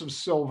an ounce of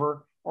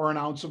silver or an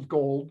ounce of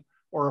gold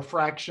or a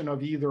fraction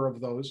of either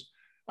of those.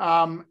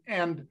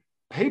 And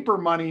paper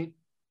money,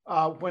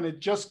 when it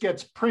just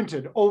gets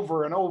printed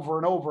over and over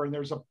and over, and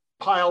there's a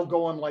pile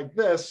going like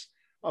this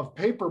of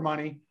paper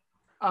money.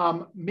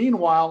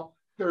 Meanwhile,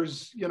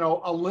 there's,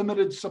 a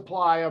limited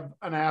supply of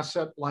an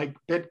asset like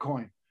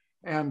Bitcoin.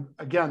 And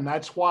again,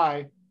 that's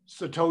why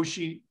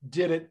Satoshi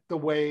did it the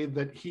way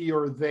that he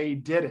or they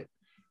did it.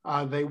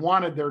 They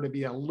wanted there to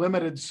be a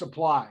limited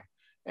supply.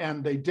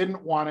 and they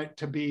didn't want it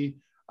to be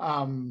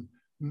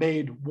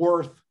made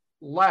worth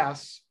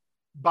less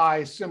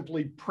by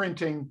simply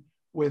printing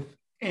with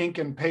ink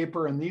and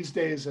paper. And these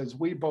days, as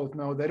we both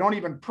know, they don't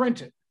even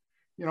print it.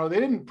 You know, they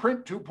didn't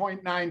print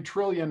 2.9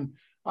 trillion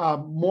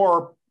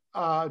more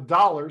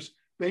dollars.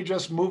 They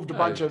just moved a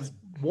bunch of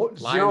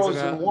zeros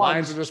and ones.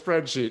 Lines in a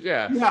spreadsheet.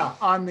 Yeah. Yeah.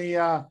 On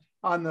the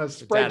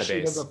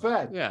spreadsheet of the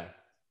Fed. Yeah.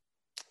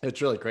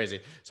 It's really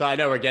crazy. So I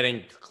know we're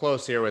getting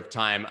close here with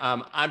time.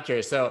 I'm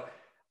curious. So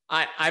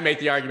I make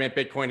the argument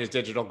Bitcoin is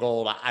digital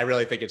gold. I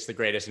really think it's the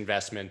greatest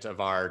investment of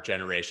our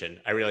generation.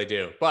 I really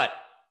do. But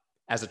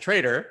as a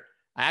trader,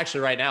 I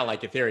actually right now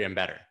like Ethereum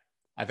better.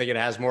 I think it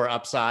has more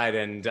upside,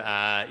 and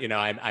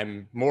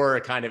I'm more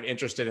kind of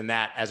interested in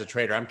that as a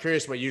trader. I'm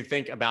curious what you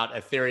think about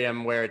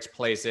Ethereum, where its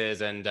place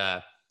is, and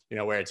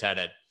where it's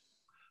headed.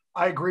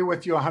 I agree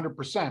with you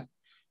 100%.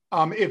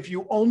 If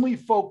you only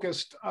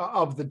focused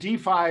of the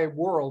DeFi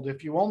world,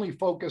 if you only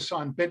focus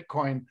on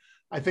Bitcoin,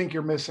 I think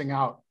you're missing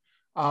out.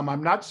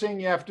 I'm not saying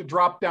you have to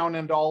drop down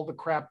into all the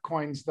crap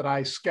coins that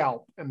I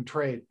scalp and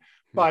trade,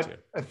 but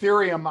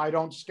Ethereum, I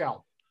don't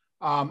scalp.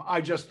 I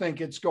just think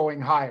it's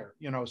going higher.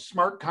 You know,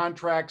 smart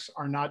contracts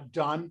are not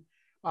done.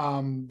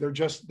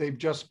 They've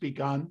just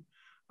begun.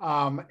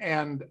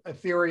 And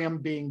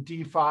Ethereum being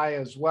DeFi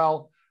as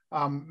well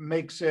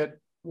makes it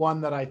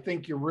one that I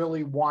think you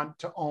really want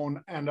to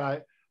own. And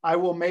I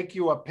will make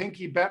you a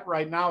pinky bet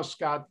right now,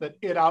 Scott, that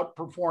it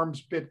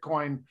outperforms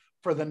Bitcoin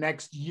for the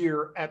next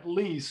year at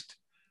least,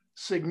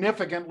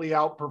 significantly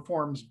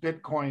outperforms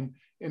Bitcoin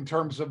in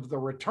terms of the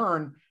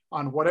return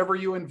on whatever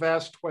you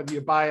invest, whether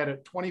you buy it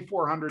at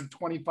 2,400,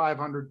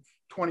 2,500,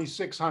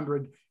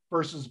 2,600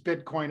 versus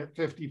Bitcoin at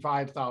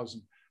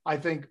 55,000. I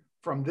think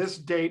from this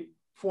date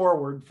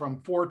forward, from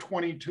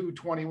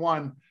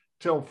 4/22/21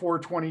 till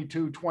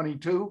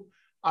 4/22/22,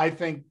 I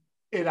think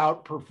it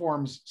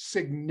outperforms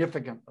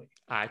significantly.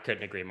 I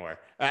couldn't agree more.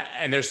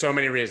 And there's so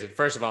many reasons.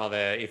 First of all,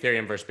 the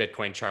Ethereum versus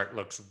Bitcoin chart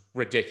looks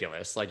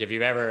ridiculous. Like if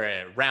you've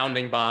ever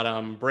rounding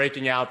bottom,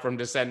 breaking out from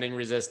descending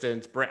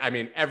resistance,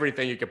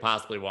 everything you could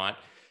possibly want.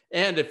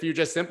 And if you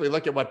just simply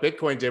look at what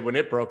Bitcoin did when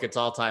it broke its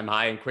all-time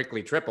high and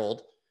quickly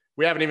tripled,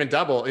 we haven't even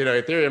doubled.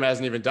 Ethereum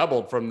hasn't even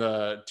doubled from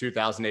the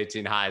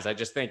 2018 highs. I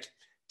just think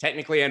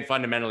technically and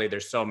fundamentally,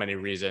 there's so many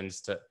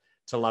reasons to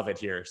love it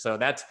here. So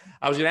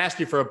I was going to ask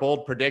you for a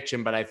bold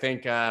prediction, but I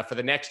think for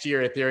the next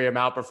year, Ethereum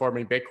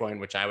outperforming Bitcoin,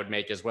 which I would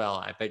make as well.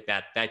 I think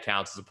that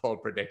counts as a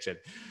bold prediction.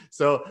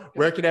 So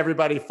where can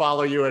everybody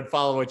follow you and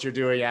follow what you're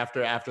doing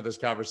after this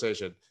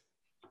conversation?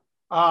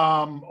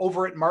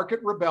 Over at Market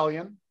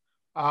Rebellion.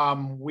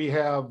 We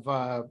have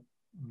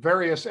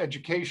various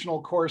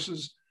educational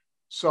courses.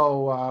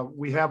 So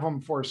we have them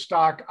for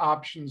stock,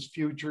 options,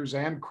 futures,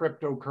 and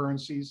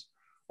cryptocurrencies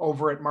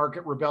over at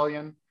Market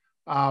Rebellion.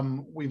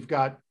 We've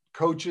got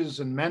coaches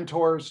and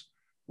mentors.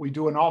 We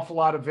do an awful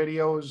lot of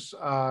videos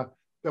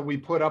that we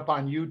put up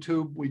on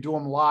YouTube. We do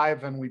them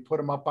live and we put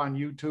them up on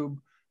YouTube.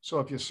 So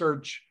if you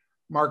search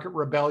Market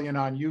Rebellion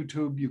on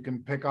YouTube, you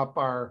can pick up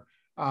our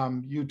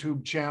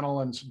YouTube channel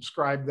and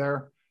subscribe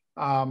there.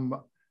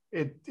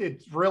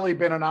 It's really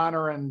been an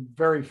honor and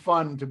very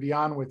fun to be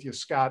on with you,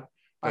 Scott.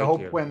 I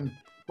hope when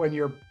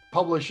you're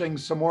publishing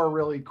some more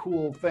really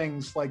cool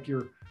things like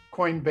your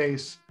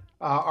Coinbase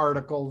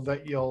article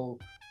that you'll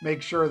make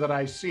sure that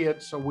I see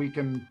it so we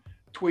can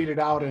tweet it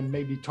out and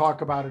maybe talk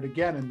about it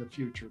again in the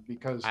future,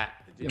 because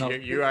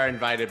you are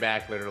invited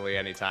back literally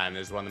anytime.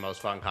 This is one of the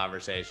most fun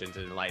conversations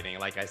and enlightening.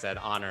 Like I said,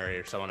 honor,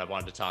 you're someone I've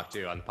wanted to talk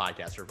to on the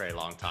podcast for a very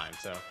long time.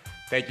 So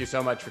thank you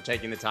so much for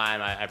taking the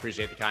time. I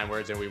appreciate the kind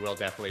words, and we will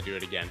definitely do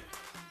it again.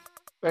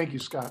 Thank you,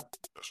 Scott.